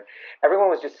there, and everyone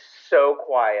was just so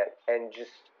quiet and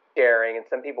just staring, and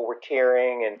some people were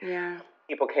tearing, and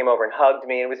people came over and hugged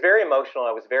me, and it was very emotional.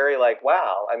 I was very like,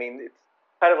 wow. I mean, it's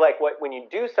kind of like when you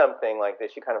do something like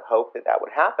this, you kind of hope that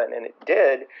would happen, and it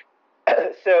did.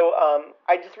 So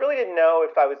I just really didn't know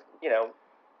if I was,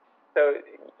 so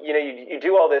you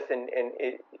do all this, and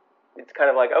it's kind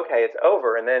of like, okay, it's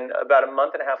over. And then about a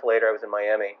month and a half later, I was in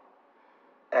Miami,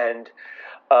 and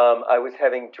I was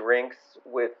having drinks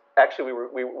with. Actually,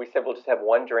 we said we'll just have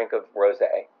one drink of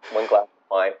rosé, one glass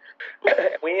of wine.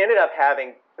 We ended up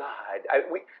having, God,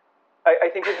 I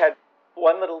think we had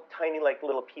one little tiny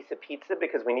little piece of pizza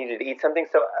because we needed to eat something.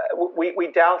 So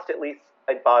we doused at least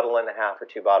a bottle and a half or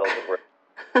 2 bottles of rosé.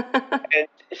 And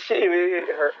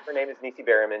her name is Nisi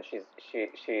Berryman. She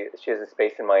has a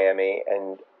space in Miami,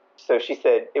 and so she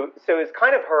said. So it was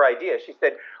kind of her idea. She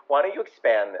said, "Why don't you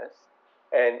expand this?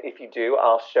 And if you do,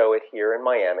 I'll show it here in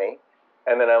Miami."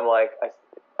 And then I'm like,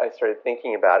 I started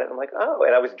thinking about it. And I'm like, oh,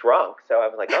 and I was drunk, so I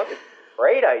was like, oh, this is a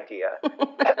great idea.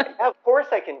 Yeah, of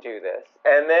course I can do this.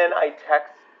 And then I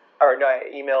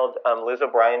emailed Liz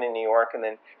O'Brien in New York, and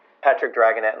then Patrick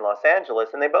Dragonette in Los Angeles,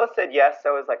 and they both said yes. So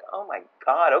I was like, oh my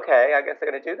God, okay, I guess I'm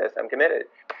going to do this. I'm committed.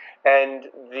 And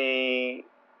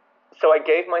so I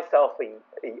gave myself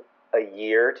a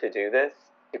year to do this,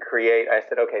 to create. I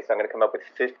said, okay, so I'm going to come up with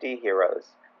 50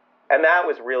 heroes. And that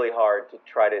was really hard to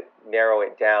try to narrow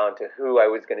it down to who I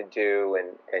was going to do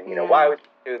and why I was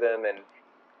going to do them.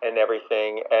 and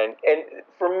everything. And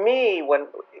for me,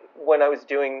 when I was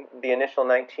doing the initial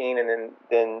 19 and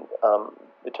then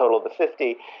the total of the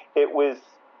 50, it was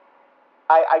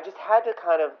I just had to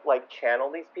kind of like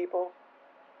channel these people,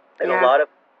 and a Yeah. lot of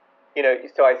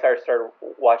so I started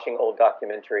watching old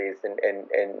documentaries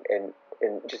and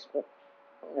just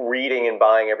reading and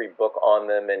buying every book on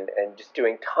them and just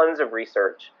doing tons of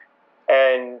research.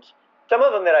 And some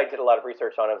of them that I did a lot of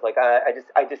research on, I was like,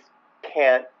 I just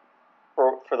can't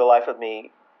for the life of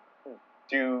me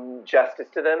do justice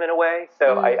to them in a way.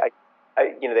 So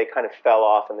they kind of fell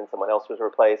off, and then someone else was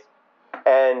replaced.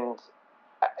 And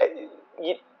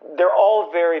they're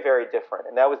all very, very different.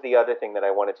 And that was the other thing that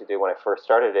I wanted to do when I first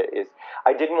started it, is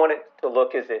I didn't want it to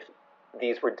look as if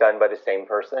these were done by the same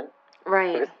person.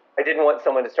 Right. Because I didn't want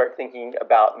someone to start thinking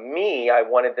about me. I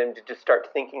wanted them to just start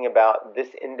thinking about this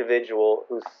individual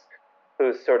whose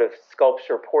sort of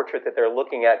sculpture portrait that they're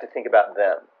looking at, to think about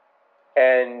them.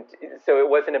 And so it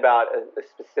wasn't about a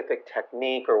specific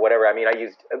technique or whatever. I mean, I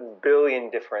used a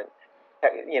billion different,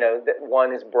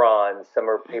 one is bronze, some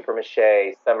are paper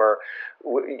mache, some are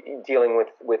dealing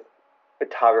with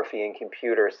photography and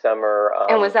computer, some are...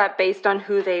 and was that based on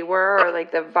who they were, or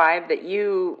like the vibe that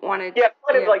you wanted? Yeah,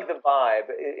 kind of like the vibe.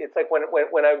 It's like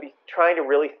when I would be trying to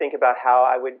really think about how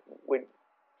I would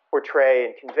portray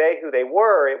and convey who they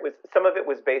were, it was, some of it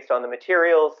was based on the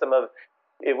materials, some of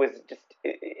it was just...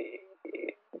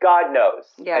 God knows.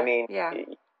 Yeah. I mean, yeah.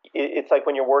 It's like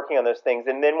when you're working on those things,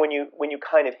 and then when you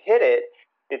kind of hit it,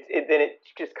 then it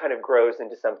just kind of grows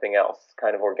into something else,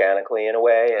 kind of organically in a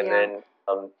way, and then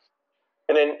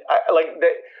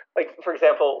like for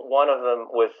example, one of them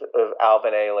was of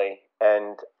Alvin Ailey,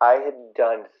 and I had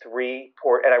done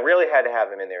and I really had to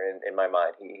have him in there in my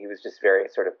mind. He was just very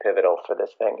sort of pivotal for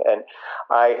this thing, and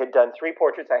I had done 3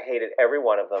 portraits. I hated every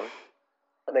one of them,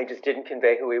 and they just didn't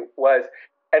convey who he was.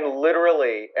 And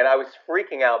literally, and I was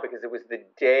freaking out because it was the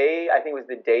day, I think it was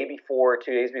the day before,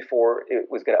 2 days before it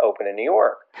was going to open in New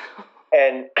York.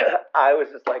 And I was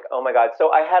just like, oh my God.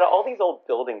 So I had all these old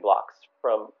building blocks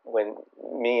from when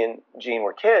me and Jean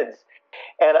were kids.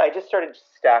 And I just started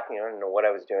stacking. I don't know what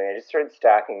I was doing. I just started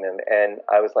stacking them. And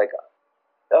I was like,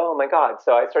 oh my God.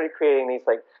 So I started creating these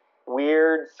like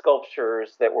weird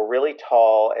sculptures that were really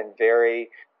tall and very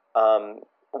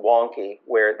wonky,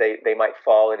 where they might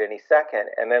fall at any second.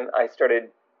 And then I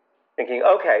started thinking,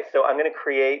 okay, so I'm going to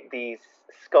create these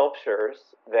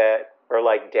sculptures that are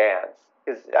like dance.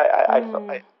 Because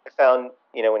I found,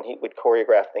 when he would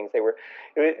choreograph things, for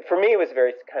me, it was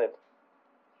very kind of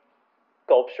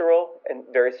sculptural and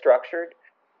very structured.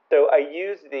 So I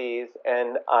used these,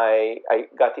 and I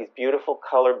got these beautiful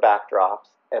color backdrops,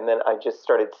 and then I just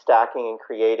started stacking and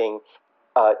creating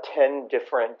 10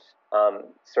 different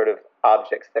sort of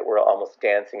objects that were almost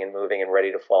dancing and moving and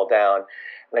ready to fall down.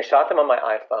 And I shot them on my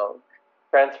iPhone,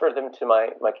 transferred them to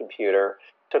my computer,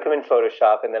 took them in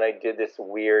Photoshop, and then I did this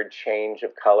weird change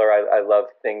of color. I love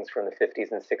things from the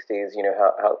 50s and 60s,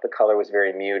 how the color was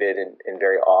very muted and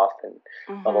very off and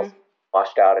almost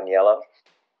washed out and yellow.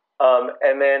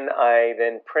 And then I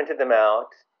printed them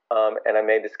out, and I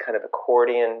made this kind of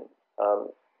accordion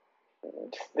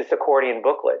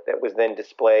booklet that was then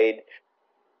displayed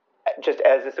just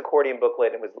as this accordion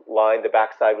booklet. It was lined, the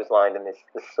backside was lined in this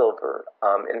silver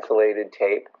insulated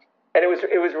tape, and it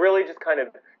was really just kind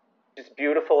of just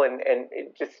beautiful, and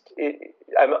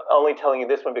I'm only telling you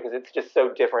this one because it's just so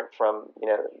different from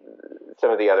some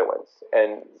of the other ones,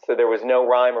 and so there was no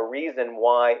rhyme or reason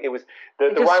why it was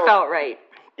it just rhyme felt right.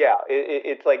 Yeah,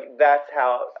 it's like that's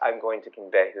how I'm going to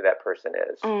convey who that person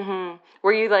is.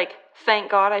 Were you like, thank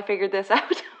God I figured this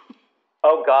out?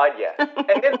 Oh God, yes.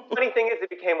 And then the funny thing is, it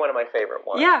became one of my favorite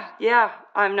ones. Yeah.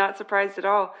 I'm not surprised at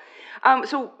all.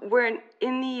 So we're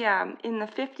in the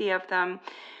 50 of them.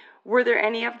 Were there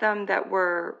any of them that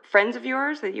were friends of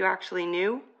yours that you actually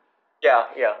knew? Yeah.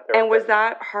 And was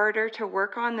that harder to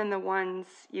work on than the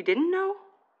ones you didn't know,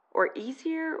 or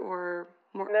easier, or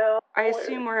more? No, I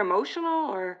assume more emotional,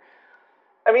 or.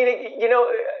 I mean,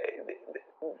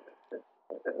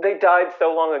 they died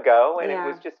so long ago, and it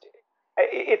was just.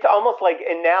 It's almost like,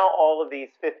 and now all of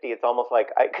these 50, it's almost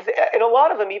like, because in a lot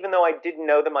of them, even though I didn't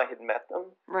know them, I had met them.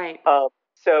 Right.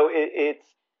 So it's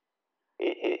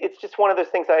just one of those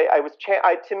things.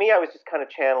 To me, I was just kind of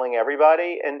channeling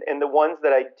everybody, and the ones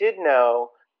that I did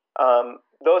know,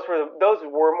 those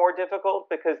were more difficult,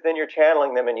 because then you're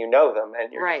channeling them and you know them,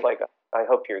 and you're just like, I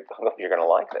hope you're going to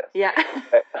like this. Yeah.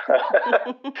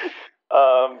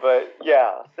 But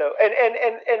yeah, so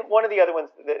and one of the other ones,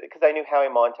 because I knew Howie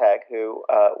Montag, who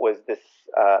was this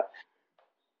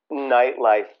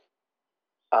nightlife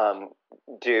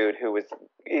dude who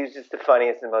he's just the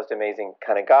funniest and most amazing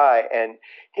kind of guy. And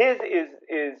his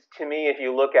is to me, if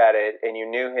you look at it and you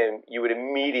knew him, you would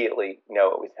immediately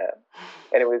know it was him.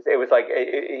 And it was like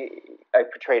I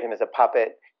portrayed him as a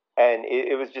puppet, and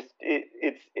it was just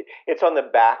it's on the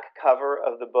back cover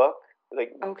of the book,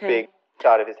 like big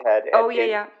shot of his head. Oh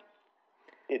yeah.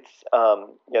 It's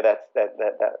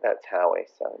that's Howie.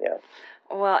 So yeah.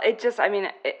 Well, it's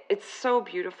so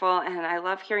beautiful, and I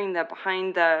love hearing the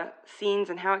behind the scenes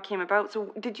and how it came about.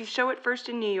 So, did you show it first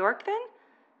in New York then?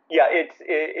 Yeah,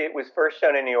 it was first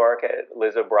shown in New York at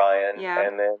Liz O'Brien, yeah.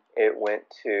 And then it went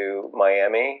to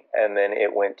Miami, and then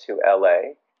it went to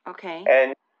LA. Okay.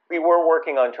 And we were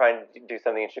working on trying to do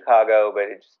something in Chicago, but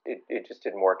it just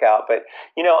didn't work out. But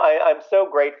I'm so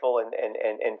grateful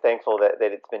and thankful that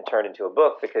it's been turned into a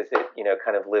book, because it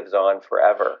kind of lives on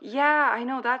forever. Yeah, I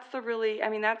know. That's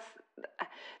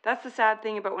that's the sad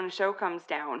thing about when a show comes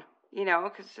down,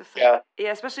 because just like,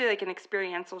 yeah, especially like an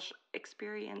experience,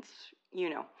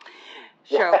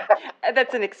 show.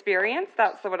 That's an experience.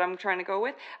 That's what I'm trying to go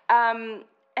with. And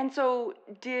so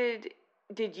did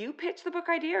you pitch the book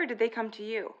idea, or did they come to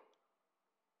you?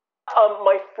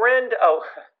 My friend. Oh,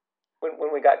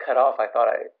 when we got cut off, I thought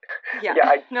Yeah.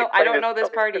 I don't know this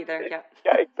part either. Yeah.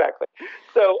 Yeah, exactly.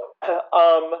 So,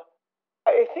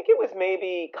 I think it was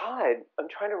maybe, God, I'm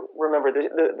trying to remember.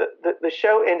 The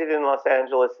show ended in Los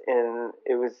Angeles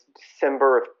it was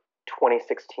December of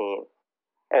 2016.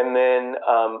 And then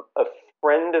a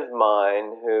friend of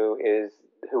mine who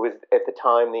was at the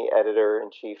time the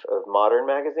editor-in-chief of Modern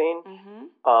magazine,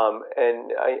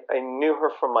 and I knew her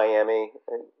from Miami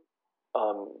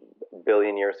a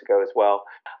billion years ago as well.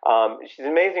 She's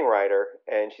an amazing writer,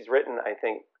 and she's written,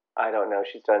 I don't know,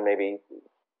 she's done maybe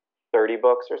 30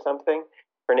 books or something.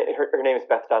 Her name is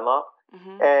Beth Dunlop,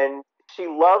 and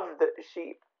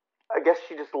I guess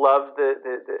she just loved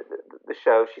the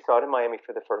show. She saw it in Miami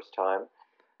for the first time,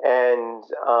 and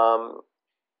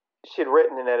she had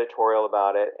written an editorial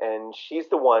about it, and she's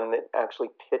the one that actually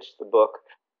pitched the book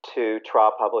to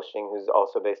Tra Publishing, who's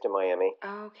also based in Miami.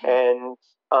 Okay. And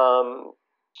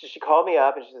she called me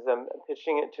up and she says, I'm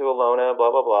pitching it to Alona,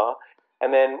 blah, blah, blah.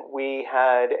 And then we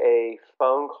had a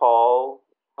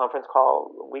conference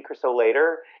call a week or so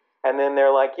later. And then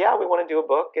they're like, yeah, we want to do a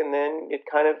book. And then it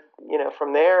kind of,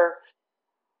 from there,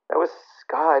 that was,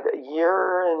 God, a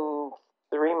year and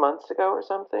 3 months ago or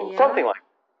something. Yeah. Something like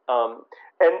that.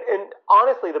 And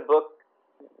honestly, the book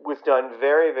was done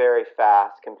very, very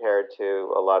fast compared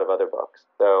to a lot of other books.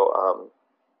 So,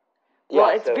 well,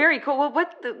 it's very cool. Well,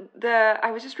 what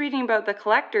I was just reading about the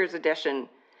collector's edition.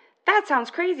 That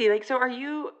sounds crazy. Like, so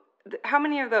how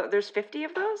many of those? There's 50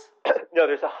 of those? No,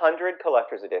 there's 100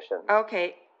 collector's editions.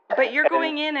 Okay. But you're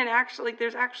going in and actually,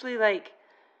 there's actually like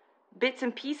bits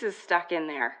and pieces stuck in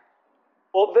there.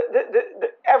 Well,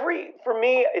 for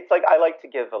me, it's like I like to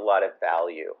give a lot of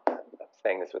value. I'm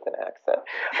saying this with an accent.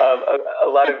 A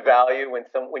lot of value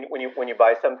when you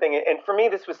buy something, and for me,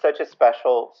 this was such a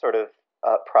special sort of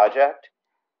project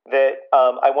that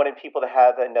I wanted people to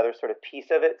have another sort of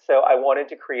piece of it. So I wanted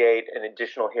to create an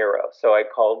additional hero. So it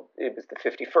was the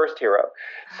 51st hero.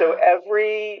 So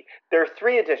there are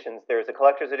 3 editions. There's a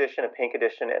collector's edition, a pink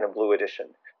edition, and a blue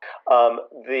edition.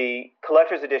 The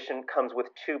collector's edition comes with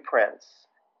 2 prints.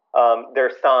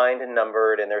 They're signed and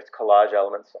numbered, and there's collage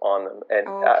elements on them. And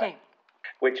okay.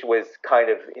 Which was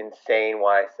kind of insane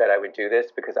why I said I would do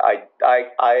this, because I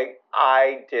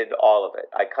did all of it.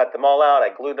 I cut them all out, I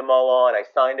glued them all on, I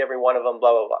signed every one of them,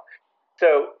 blah, blah, blah.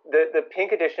 So the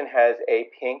pink edition has a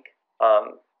pink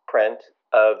print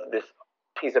of this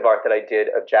piece of art that I did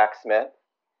of Jack Smith,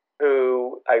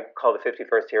 who I call the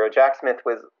 51st hero. Jack Smith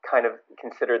was kind of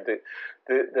considered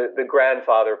the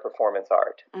grandfather of performance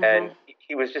art. And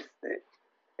he was just...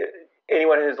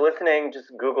 Anyone who's listening,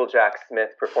 just Google Jack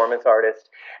Smith, performance artist,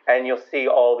 and you'll see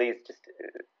all these just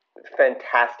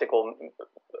fantastical,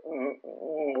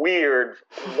 weird,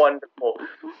 wonderful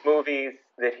movies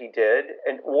that he did.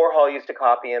 And Warhol used to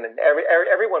copy him, and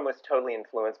everyone was totally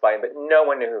influenced by him, but no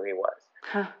one knew who he was.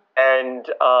 Huh. And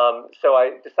so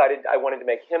I decided I wanted to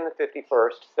make him the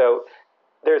 51st. So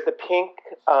there's the pink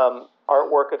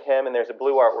artwork of him, and there's a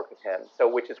blue artwork of him. So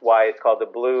which is why it's called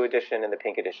the blue edition and the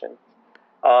pink edition.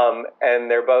 And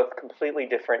they're both completely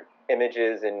different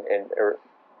images or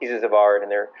pieces of art,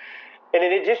 and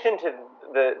in addition to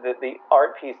the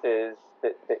art pieces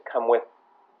that come with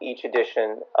each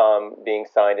edition being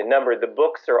signed and numbered, the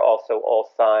books are also all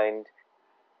signed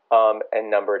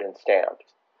and numbered and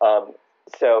stamped.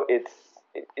 So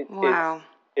wow.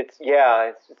 It's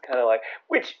just kind of like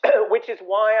which is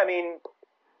why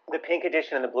the pink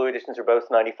edition and the blue editions are both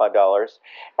 $95,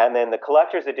 and then the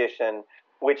collector's edition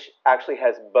which actually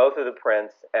has both of the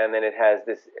prints, and then it has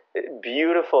this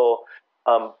beautiful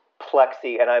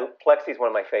plexi, and plexi is one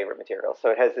of my favorite materials. So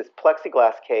it has this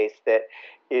plexiglass case that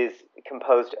is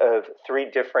composed of 3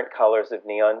 different colors of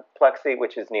neon plexi,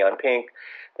 which is neon pink,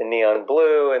 the neon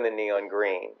blue, and the neon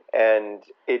green. And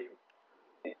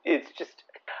it's just,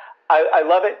 I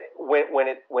love it when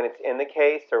it's in the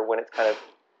case, or when it's kind of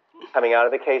coming out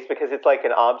of the case, because it's like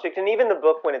an object. And even the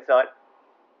book, when it's not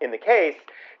in the case,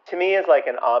 to me is like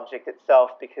an object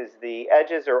itself, because the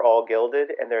edges are all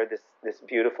gilded, and they're this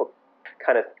beautiful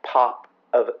kind of pop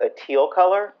of a teal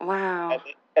color. Wow.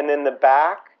 And then the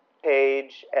back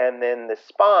page and then the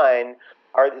spine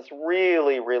are this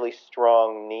really, really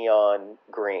strong neon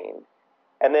green.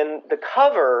 And then the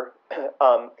cover,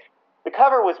 the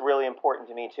cover was really important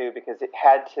to me too, because it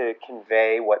had to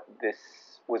convey what this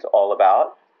was all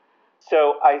about.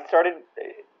 So I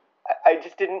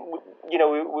just didn't,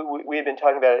 we had been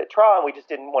talking about it at trial, and we just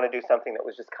didn't want to do something that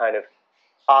was just kind of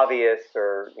obvious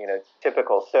or,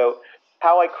 typical. So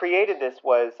how I created this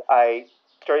was I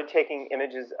started taking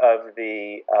images of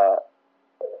the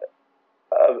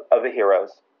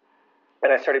heroes,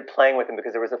 and I started playing with them,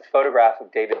 because there was a photograph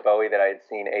of David Bowie that I had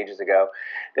seen ages ago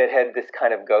that had this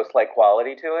kind of ghost-like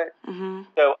quality to it. Mm-hmm.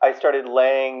 So I started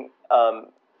laying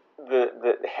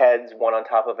the heads one on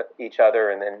top of each other,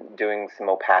 and then doing some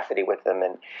opacity with them,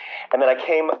 and then I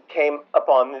came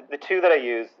upon the 2 that I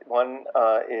used. One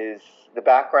is, the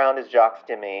background is Jacques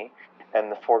Demy,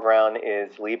 and the foreground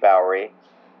is Lee Bowery.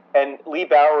 And Lee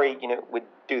Bowery, would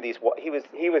do these. He was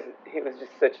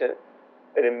just such an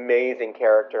amazing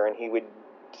character, and he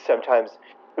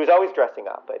was always dressing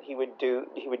up, but he would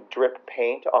drip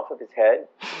paint off of his head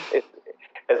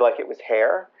as like it was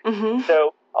hair. Mm-hmm.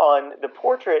 So on the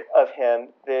portrait of him,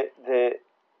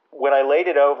 when I laid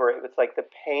it over, it was like the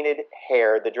painted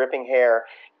hair, the dripping hair,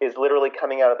 is literally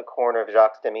coming out of the corner of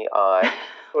Jacques Demy's eye.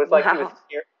 It was like he was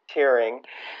tearing,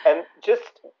 and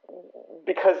just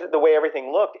because of the way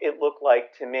everything looked, it looked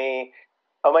like, to me,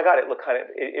 oh my God,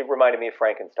 it reminded me of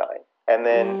Frankenstein. And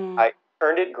then I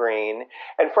turned it green,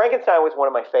 and Frankenstein was one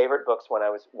of my favorite books when I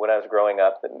was growing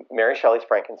up, Mary Shelley's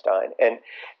Frankenstein, and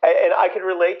I could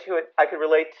relate to it. I could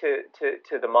relate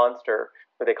to the monster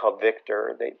that they called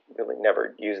Victor. They really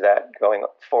never use that going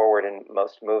forward in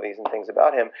most movies and things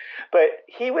about him, but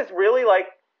he was really like,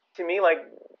 to me, like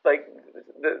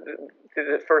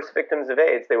the first victims of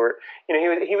AIDS. They were,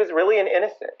 he was really an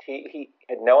innocent. He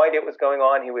had no idea what was going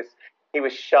on. He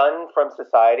was shunned from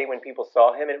society when people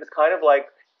saw him, and it was kind of like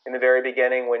in the very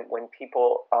beginning when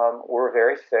people were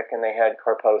very sick and they had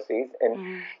Kaposi's,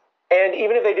 and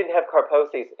even if they didn't have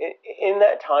Kaposi's, in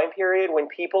that time period when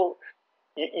people,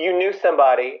 you knew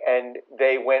somebody and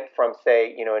they went from,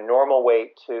 say, a normal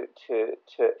weight to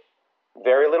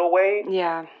very little weight.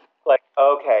 Yeah. Like,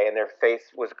 okay, and their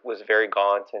face was very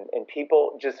gaunt, and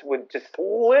people would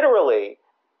literally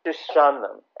just shun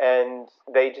them, and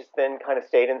they just then kind of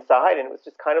stayed inside, and it was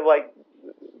just kind of like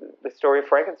the story of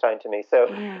Frankenstein to me. So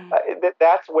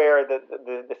that's where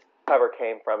the cover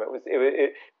came from.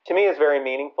 It to me is very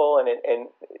meaningful, and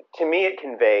to me it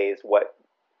conveys what,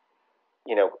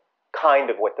 kind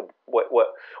of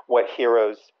what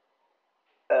heroes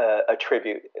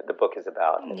attribute the book is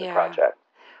about in the project.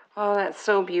 Oh, that's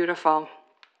so beautiful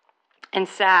and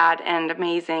sad and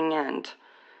amazing, and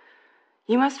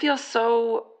you must feel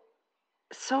so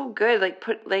good,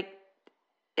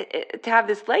 to have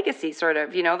this legacy, sort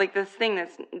of, like this thing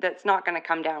that's not going to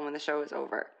come down when the show is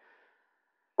over.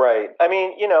 Right. I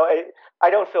mean, I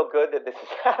don't feel good that this has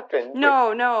happened.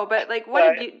 No, but like,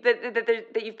 what have you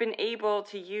that you've been able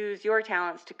to use your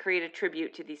talents to create a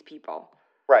tribute to these people.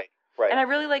 Right. And I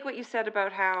really like what you said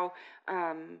about how,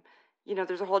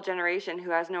 there's a whole generation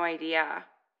who has no idea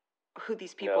who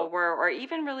these people were, or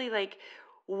even really like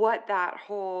what that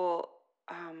whole,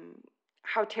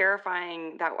 how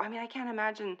terrifying that. I mean, I can't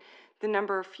imagine the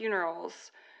number of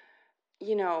funerals,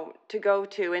 to go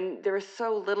to, and there was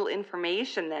so little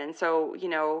information then. So,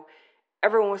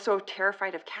 everyone was so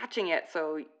terrified of catching it.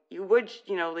 So you would,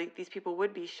 like, these people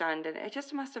would be shunned, and it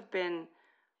just must have been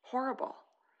horrible.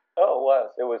 Oh, it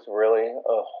was. It was really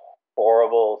a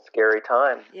horrible, scary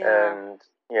time. Yeah. And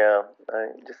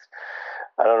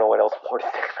I don't know what else more to say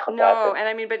about that. No, and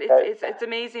I mean, but it's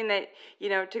amazing that,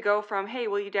 to go from, hey,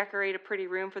 will you decorate a pretty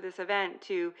room for this event,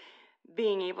 to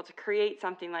being able to create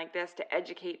something like this to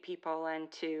educate people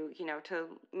and to, to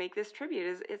make this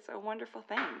tribute it's a wonderful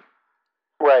thing.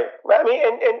 Right. I mean,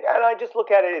 and I just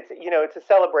look at it, it's a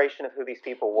celebration of who these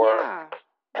people were.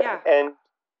 Yeah. And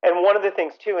one of the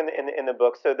things too in the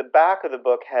book, so the back of the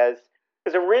book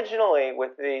because originally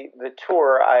with the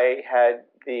tour, I had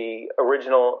the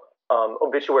original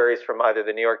obituaries from either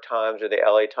the New York Times or the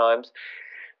LA Times.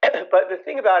 But the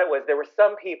thing about it was there were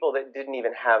some people that didn't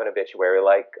even have an obituary,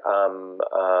 like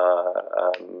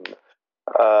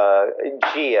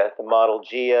Gia, the model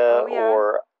Gia, Oh, yeah.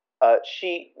 or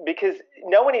because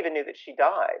no one even knew that she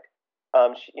died.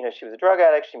 She was a drug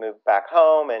addict. She moved back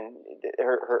home, and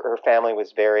her family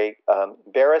was very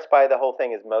embarrassed by the whole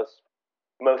thing, as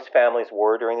most families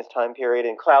were during this time period.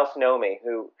 And Klaus Nomi,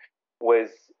 who was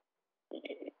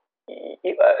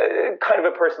kind of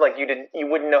a person like you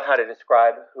wouldn't know how to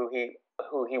describe who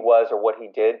he was or what he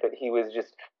did, but he was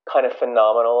just kind of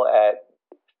phenomenal at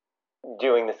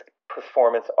doing this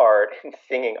performance art and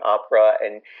singing opera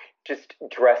and just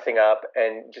dressing up,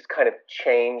 and just kind of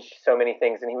changed so many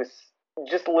things. And he was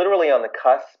just literally on the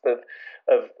cusp of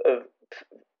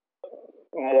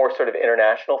more sort of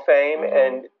international fame. Mm-hmm.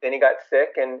 And then he got sick,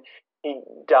 and he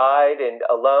died and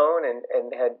alone,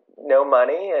 and had no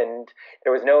money, and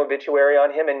there was no obituary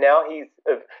on him. And now he's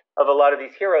of a lot of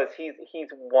these heroes, he's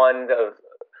one of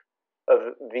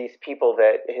these people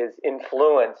that has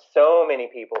influenced so many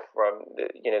people from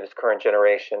this current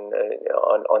generation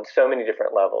on so many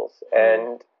different levels.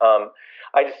 And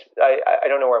I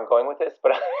don't know where I'm going with this,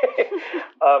 but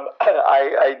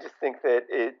I just think that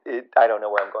I don't know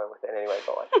where I'm going with it. Anyway,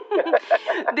 go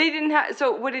on. They didn't have.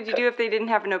 So what did you do if they didn't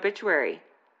have an obituary?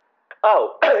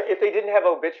 Oh, if they didn't have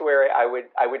an obituary, I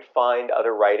would find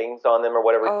other writings on them or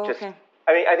whatever. Oh, okay.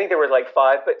 I think there were like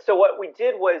 5. But so what we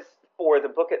did was, for the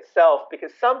book itself,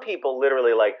 because some people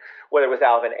literally, like, whether it was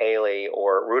Alvin Ailey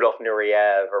or Rudolf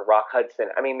Nureyev or Rock Hudson,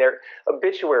 I mean, their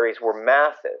obituaries were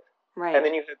massive. Right. And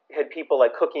then you had people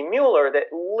like Cookie Mueller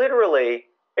that literally,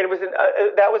 and it was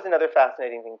that was another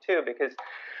fascinating thing too, because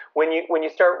when you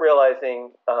start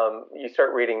realizing, you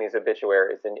start reading these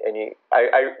obituaries, and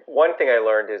one thing I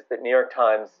learned is that New York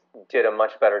Times did a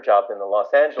much better job than the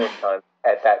Los Angeles Times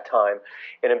at that time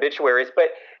in obituaries.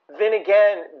 But then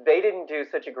again, they didn't do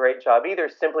such a great job either,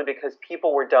 simply because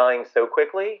people were dying so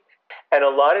quickly. And a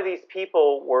lot of these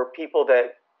people were people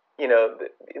that, in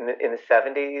the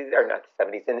 70s, or not the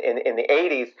 70s, in the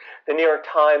 80s, the New York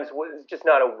Times was just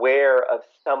not aware of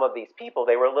some of these people.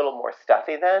 They were a little more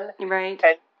stuffy then. Right.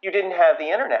 And you didn't have the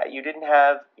internet. You didn't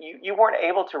have, you weren't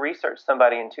able to research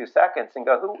somebody in 2 seconds and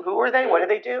go, who are they? What do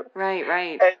they do? Right.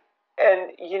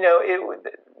 And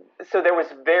so there was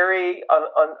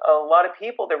on a lot of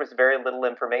people, there was very little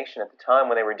information at the time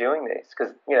when they were doing these,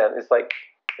 because it's like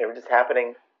they were just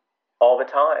happening all the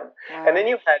time. Wow. And then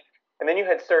you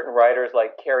had certain writers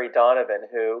like Carrie Donovan,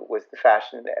 who was the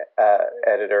fashion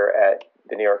editor at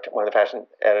one of the fashion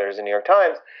editors in New York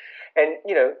Times, and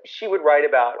she would write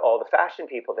about all the fashion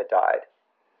people that died.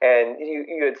 And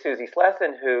you had Susie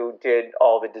Slesson, who did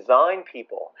all the design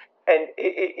people. And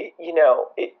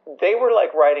they were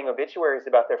like writing obituaries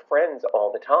about their friends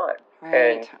all the time.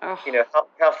 Right. And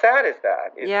how sad is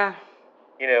that? Yeah.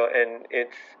 And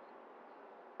it's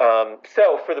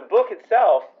so for the book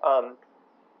itself,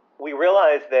 we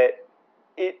realized that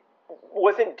it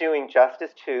wasn't doing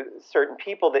justice to certain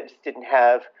people that just didn't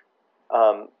have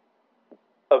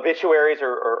obituaries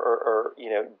or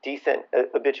decent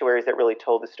obituaries that really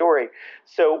told the story.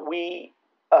 So we,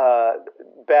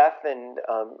 Beth and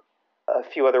a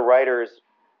few other writers,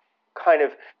 kind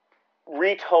of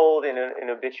retold in an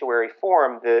obituary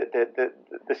form the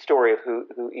story of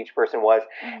who each person was.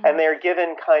 Mm-hmm. And they're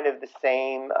given kind of the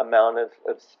same amount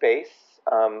of space.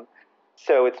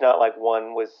 So it's not like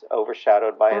one was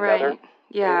overshadowed by another.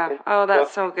 Yeah.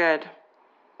 That's so good.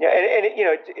 Yeah, and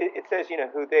it says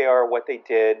who they are, what they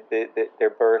did, their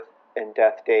birth and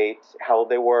death dates, how old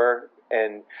they were,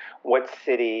 and what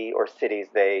city or cities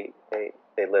they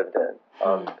lived in.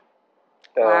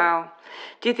 So, wow.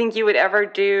 Do you think you would ever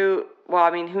do? Well,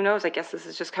 I mean, who knows? I guess this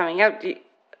is just coming out.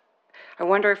 I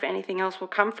wonder if anything else will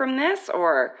come from this,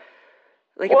 or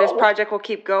if this project will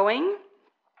keep going.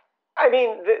 I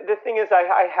mean, the thing is,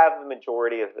 I have the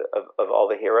majority of all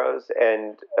the heroes,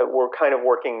 and we're kind of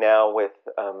working now with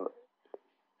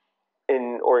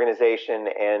an organization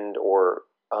and or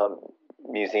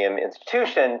museum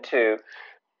institution to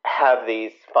have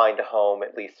these find a home,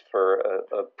 at least for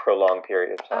a prolonged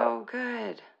period of time. Oh,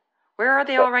 good. Where are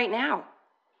they all right now?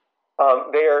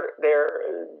 They're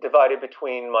divided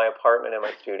between my apartment and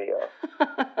my studio.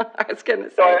 I was going to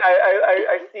say. So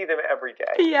I see them every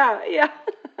day. Yeah.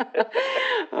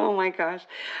 Oh my gosh.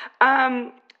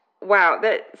 Wow.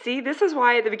 This is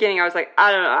why at the beginning I was like,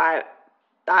 I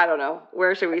don't know.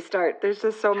 Where should we start? There's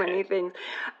just so many things.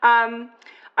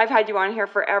 I've had you on here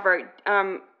forever.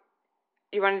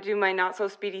 You want to do my not so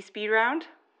speedy speed round?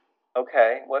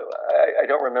 Okay. I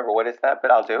don't remember what is that, but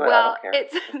I'll do it. Well, I don't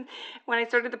care. When I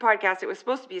started the podcast, it was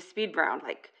supposed to be a speed round,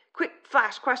 like quick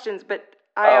flash questions, but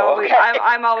Okay.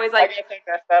 I'm always like, I guess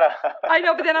I messed that up. I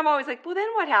know, but then I'm always like, well, then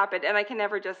what happened? And I can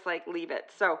never just like leave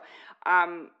it. So,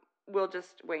 we'll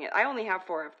just wing it. I only have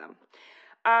 4 of them.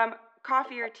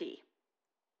 Coffee or tea?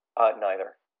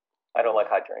 Neither. I don't like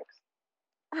hot drinks.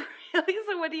 Really?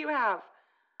 So what do you have?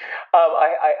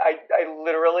 I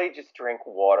literally just drink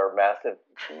water, massive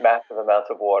amounts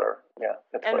of water. Yeah,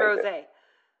 that's And what I do. rosé.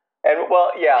 And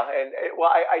well, yeah,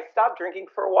 I stopped drinking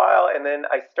for a while, and then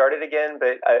I started again.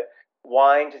 But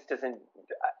wine just doesn't.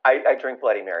 I drink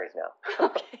Bloody Marys now.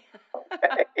 Okay.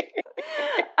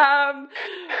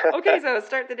 Okay, so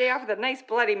start the day off with a nice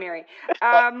Bloody Mary.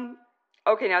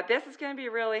 Okay, now this is going to be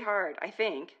really hard, I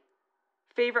think.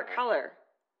 Favorite color?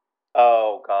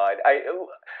 Oh God, I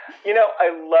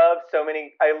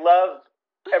love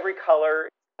every color.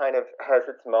 Kind of has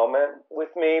its moment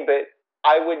with me, but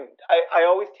I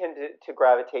always tend to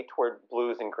gravitate toward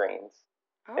blues and greens,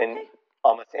 and Okay.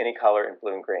 almost any color in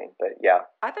blue and green. But yeah,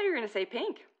 I thought you were going to say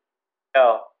pink.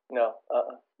 no, No.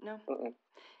 mm-mm.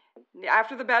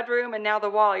 After the bedroom and now the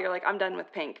wall, you're like, I'm done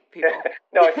with pink, people.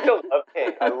 No, I still love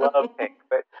pink. I love pink,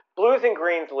 but blues and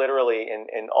greens, literally,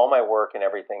 in all my work and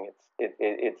everything,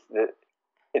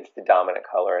 it's the dominant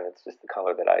color, and it's just the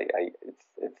color that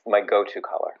it's my go-to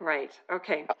color. Right.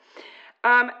 Okay.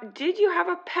 Did you have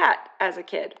a pet as a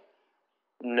kid?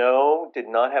 No, did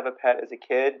not have a pet as a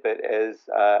kid, but as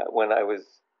when I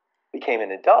became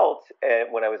an adult,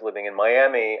 when I was living in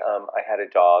Miami, I had a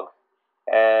dog,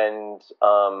 and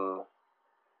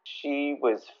she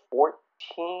was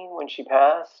 14 when she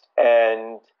passed,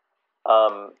 and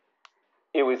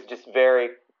it was just very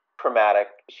traumatic.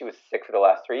 She was sick for the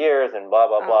last 3 years, and blah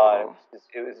blah blah. Oh.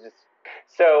 It was just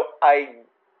so I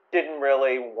didn't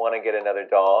really want to get another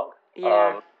dog.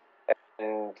 Yeah.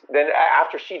 And then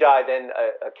after she died, then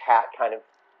a cat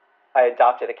I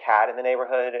adopted a cat in the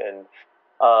neighborhood, and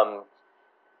um,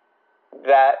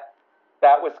 that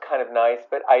was kind of nice.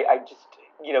 But I just,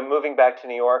 moving back to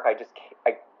New York, I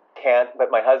can't. But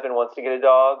my husband wants to get a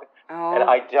dog, and Oh.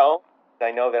 I don't.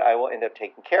 I know that I will end up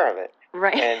taking care of it.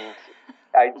 Right. And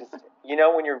I just,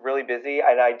 when you're really busy,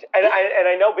 and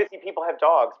I know busy people have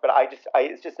dogs, but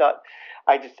it's just not.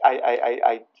 I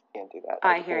can't do that.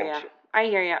 I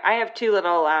hear you. I have 2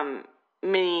 little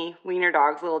mini wiener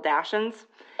dogs, little Dachshunds.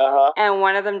 Uh-huh. And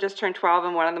one of them just turned 12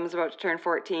 and one of them is about to turn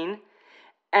 14.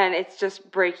 And it's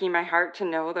just breaking my heart to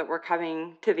know that we're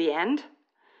coming to the end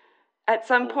at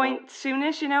some point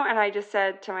soonish, And I just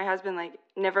said to my husband, like,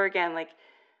 never again. Like,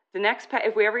 the next pet,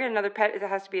 if we ever get another pet, it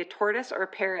has to be a tortoise or a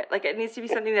parrot. Like, it needs to be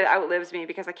something that outlives me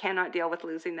because I cannot deal with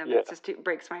losing them. Yeah. It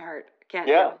breaks my heart. I can't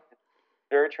deal.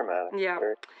 Very traumatic. Yeah.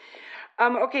 Very...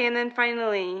 Okay, and then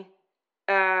finally,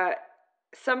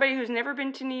 somebody who's never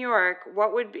been to New York,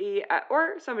 what would be,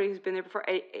 or somebody who's been there before,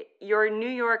 your New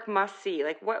York must-see?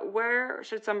 Like, where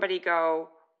should somebody go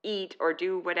eat or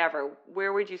do whatever?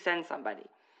 Where would you send somebody?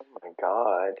 Oh, my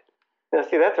God. Now,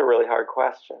 see, that's a really hard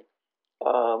question.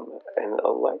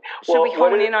 Should we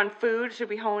hone in on food? Should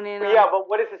we hone in on... Yeah, but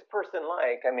what is this person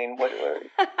like? I mean, what are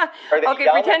they Okay,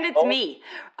 pretend it's me.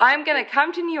 I'm going to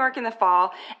come to New York in the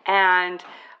fall, and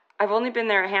I've only been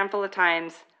there a handful of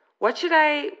times. What should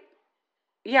I...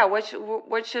 Yeah, what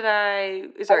should I...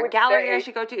 Is there a gallery I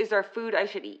should go to? Is there food I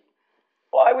should eat?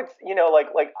 Well, I would,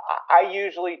 I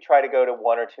usually try to go to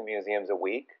 1 or 2 museums a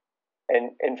week.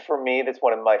 And for me, that's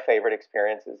one of my favorite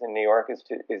experiences in New York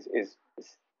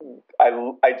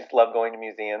I just love going to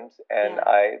museums, and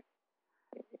I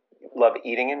love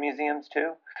eating in museums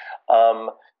too.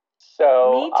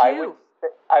 So me too.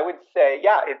 I would say,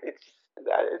 yeah, it's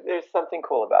there's something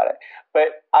cool about it.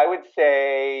 But I would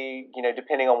say,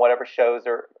 depending on whatever shows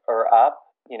are up,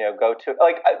 go to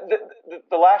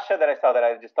the last show that I saw that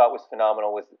I just thought was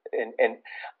phenomenal was and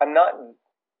I'm not.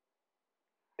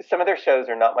 Some of their shows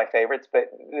are not my favorites, but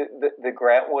the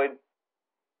Grantwood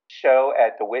show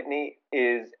at the Whitney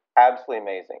is absolutely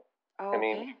amazing. Oh, okay. I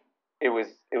mean, it was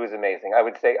amazing. I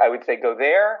would say go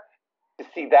there to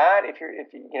see that if you're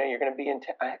going to be in.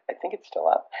 I think it's still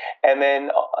up, and then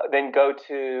go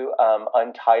to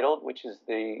Untitled, which is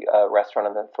the restaurant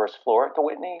on the first floor at the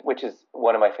Whitney, which is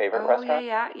one of my favorite restaurants.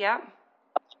 Yeah.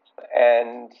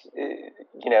 And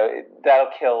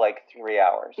that'll kill like 3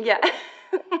 hours. Yeah.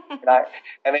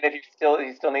 And then if you still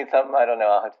need something, I don't know.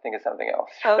 I'll have to think of something else.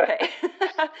 Okay.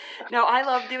 No, I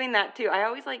love doing that too. I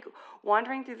always like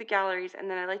wandering through the galleries, and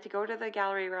then I like to go to the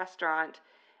gallery restaurant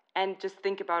and just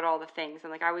think about all the things.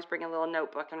 And like I always bring a little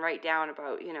notebook and write down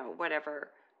about whatever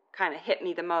kind of hit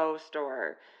me the most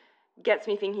or gets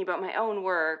me thinking about my own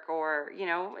work, or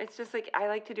it's just like I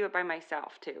like to do it by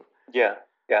myself too. Yeah.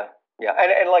 Yeah,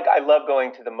 and like I love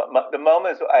going to the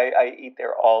MoMAs. I eat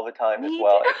there all the time as Me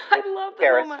well. too. I It's love the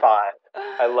Paris MoMA. 5.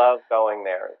 I love going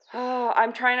there. It's just, Oh,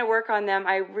 I'm trying to work on them.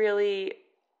 I really,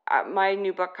 my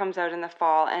new book comes out in the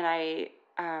fall, and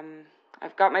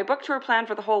I've got my book tour planned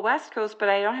for the whole West Coast, but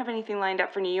I don't have anything lined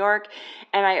up for New York,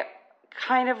 and I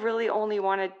kind of really only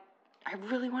want to, I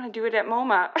really want to do it at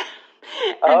MoMA.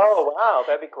 oh wow,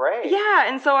 that'd be great. Yeah,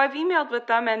 and so I've emailed with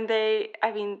them, and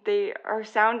they are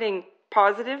sounding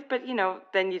positive, but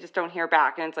then you just don't hear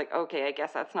back, and it's like, okay, I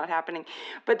guess that's not happening.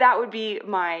 But that would be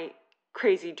my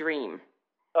crazy dream.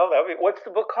 Oh, what's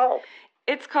the book called?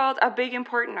 It's called A Big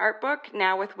Important Art Book,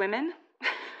 Now with Women.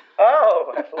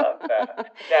 Oh, I love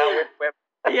that. Now with women.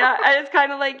 Yeah, and it's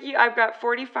kind of like I've got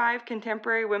 45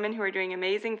 contemporary women who are doing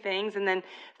amazing things, and then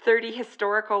 30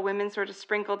 historical women sort of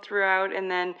sprinkled throughout, and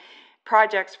then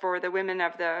projects for the women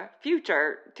of the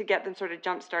future to get them sort of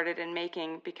jump-started in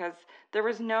making, because there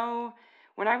was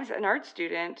when I was an art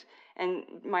student and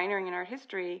minoring in art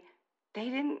history, they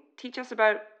didn't teach us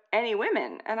about any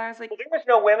women, and I was like, well, there was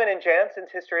no women in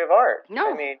Jansen's history of art.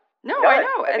 no, I mean, no, none. I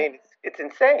know. I mean, it's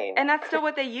insane. And that's still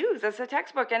what they use as a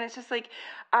textbook. And it's just like,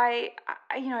 I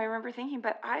remember thinking,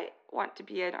 but I want to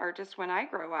be an artist when I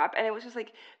grow up. And it was just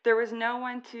like, there was no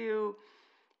one to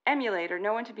emulate, or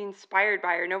no one to be inspired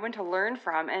by, or no one to learn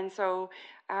from. And so,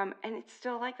 and it's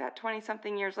still like that 20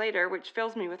 something years later, which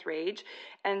fills me with rage.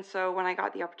 And so when I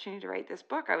got the opportunity to write this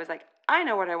book, I was like, I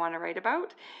know what I want to write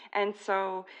about. And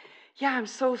so, yeah, I'm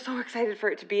so excited for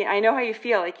it to be. I know how you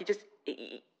feel, like you just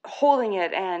holding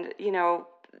it, and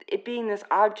it being this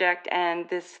object and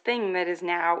this thing that is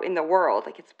now in the world.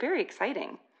 Like, it's very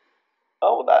exciting.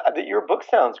 Oh, your book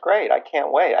sounds great. I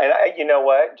can't wait. And you know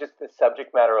what? Just the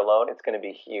subject matter alone, it's going to be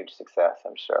a huge success,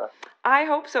 I'm sure. I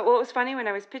hope so. Well, it was funny when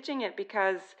I was pitching it,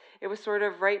 because it was sort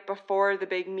of right before the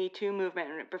big Me Too movement,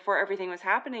 and before everything was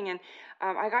happening. And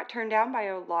I got turned down by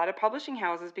a lot of publishing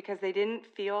houses because they didn't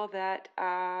feel that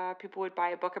people would buy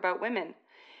a book about women.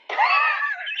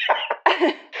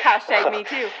 Hashtag Me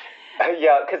Too.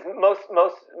 Yeah, because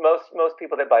most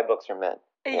people that buy books are men.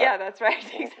 Yeah, that's right.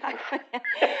 Exactly.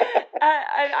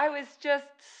 I was just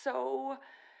so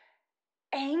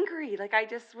angry. Like, I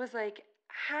just was like,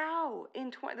 how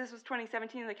this was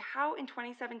 2017, like, how in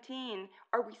 2017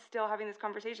 are we still having this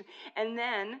conversation? And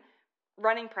then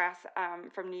Running Press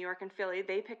from New York and Philly,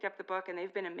 they picked up the book, and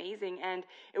they've been amazing. And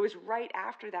it was right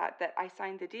after that I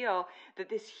signed the deal, that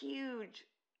this huge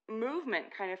movement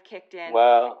kind of kicked in.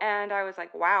 Wow. And I was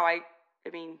like, wow, I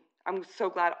mean, I'm so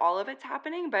glad all of it's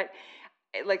happening, but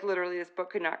like, literally, this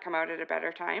book could not come out at a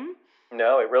better time.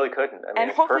 No, it really couldn't. I mean,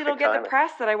 and hopefully it'll get the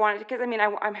press that I wanted, because I mean,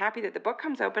 I'm happy that the book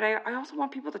comes out, but I also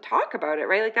want people to talk about it,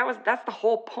 right? Like, that's the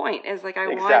whole point, is like, I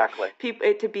want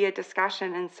it to be a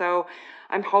discussion. And so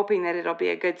I'm hoping that it'll be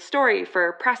a good story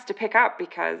for press to pick up,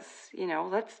 because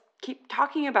let's keep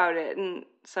talking about it. And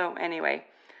so anyway.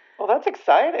 Well, that's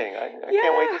exciting. I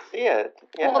can't wait to see it.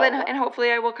 Yeah. Well, then, and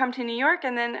hopefully I will come to New York,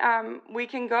 and then we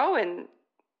can go and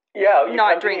you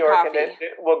not come drink to New York, coffee. And then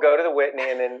we'll go to the Whitney,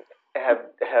 and then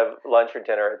have lunch or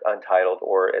dinner at Untitled,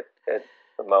 or at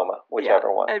the MoMA,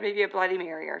 whichever one. And maybe a Bloody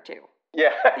Mary or two. Yeah.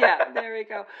 Yeah, there we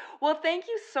go. Well, thank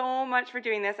you so much for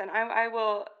doing this, and I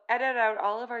will edit out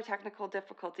all of our technical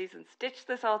difficulties and stitch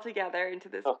this all together into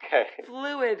this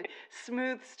fluid,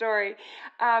 smooth story.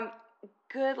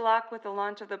 Good luck with the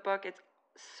launch of the book. It's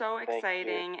so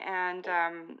exciting, and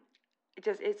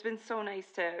it's been so nice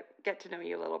to get to know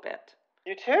you a little bit.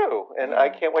 You too, and I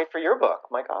can't wait for your book.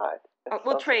 My God.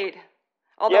 We'll trade.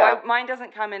 Although mine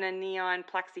doesn't come in a neon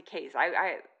plexi case.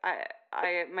 I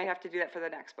might have to do that for the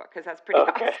next book, because that's pretty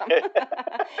awesome.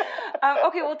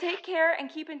 Okay, well, take care and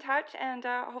keep in touch, and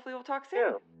hopefully we'll talk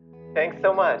soon. Thanks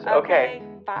so much. Okay.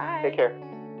 Bye. Take care.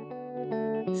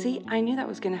 See, I knew that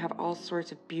was going to have all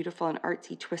sorts of beautiful and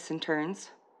artsy twists and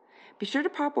turns. Be sure to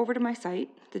pop over to my site,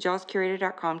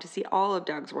 thejawscurator.com, to see all of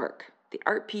Doug's work. The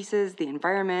art pieces, the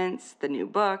environments, the new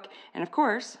book, and of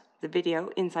course, the video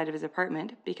inside of his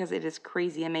apartment, because it is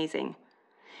crazy amazing.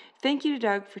 Thank you to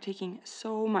Doug for taking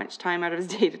so much time out of his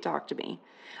day to talk to me.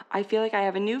 I feel like I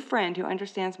have a new friend who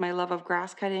understands my love of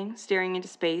grass cutting, staring into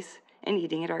space, and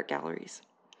eating at art galleries.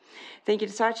 Thank you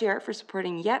to Saatchi Art for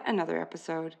supporting yet another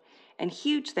episode, and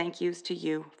huge thank yous to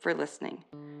you for listening.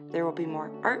 There will be more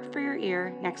art for your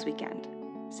ear next weekend.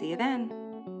 See you then.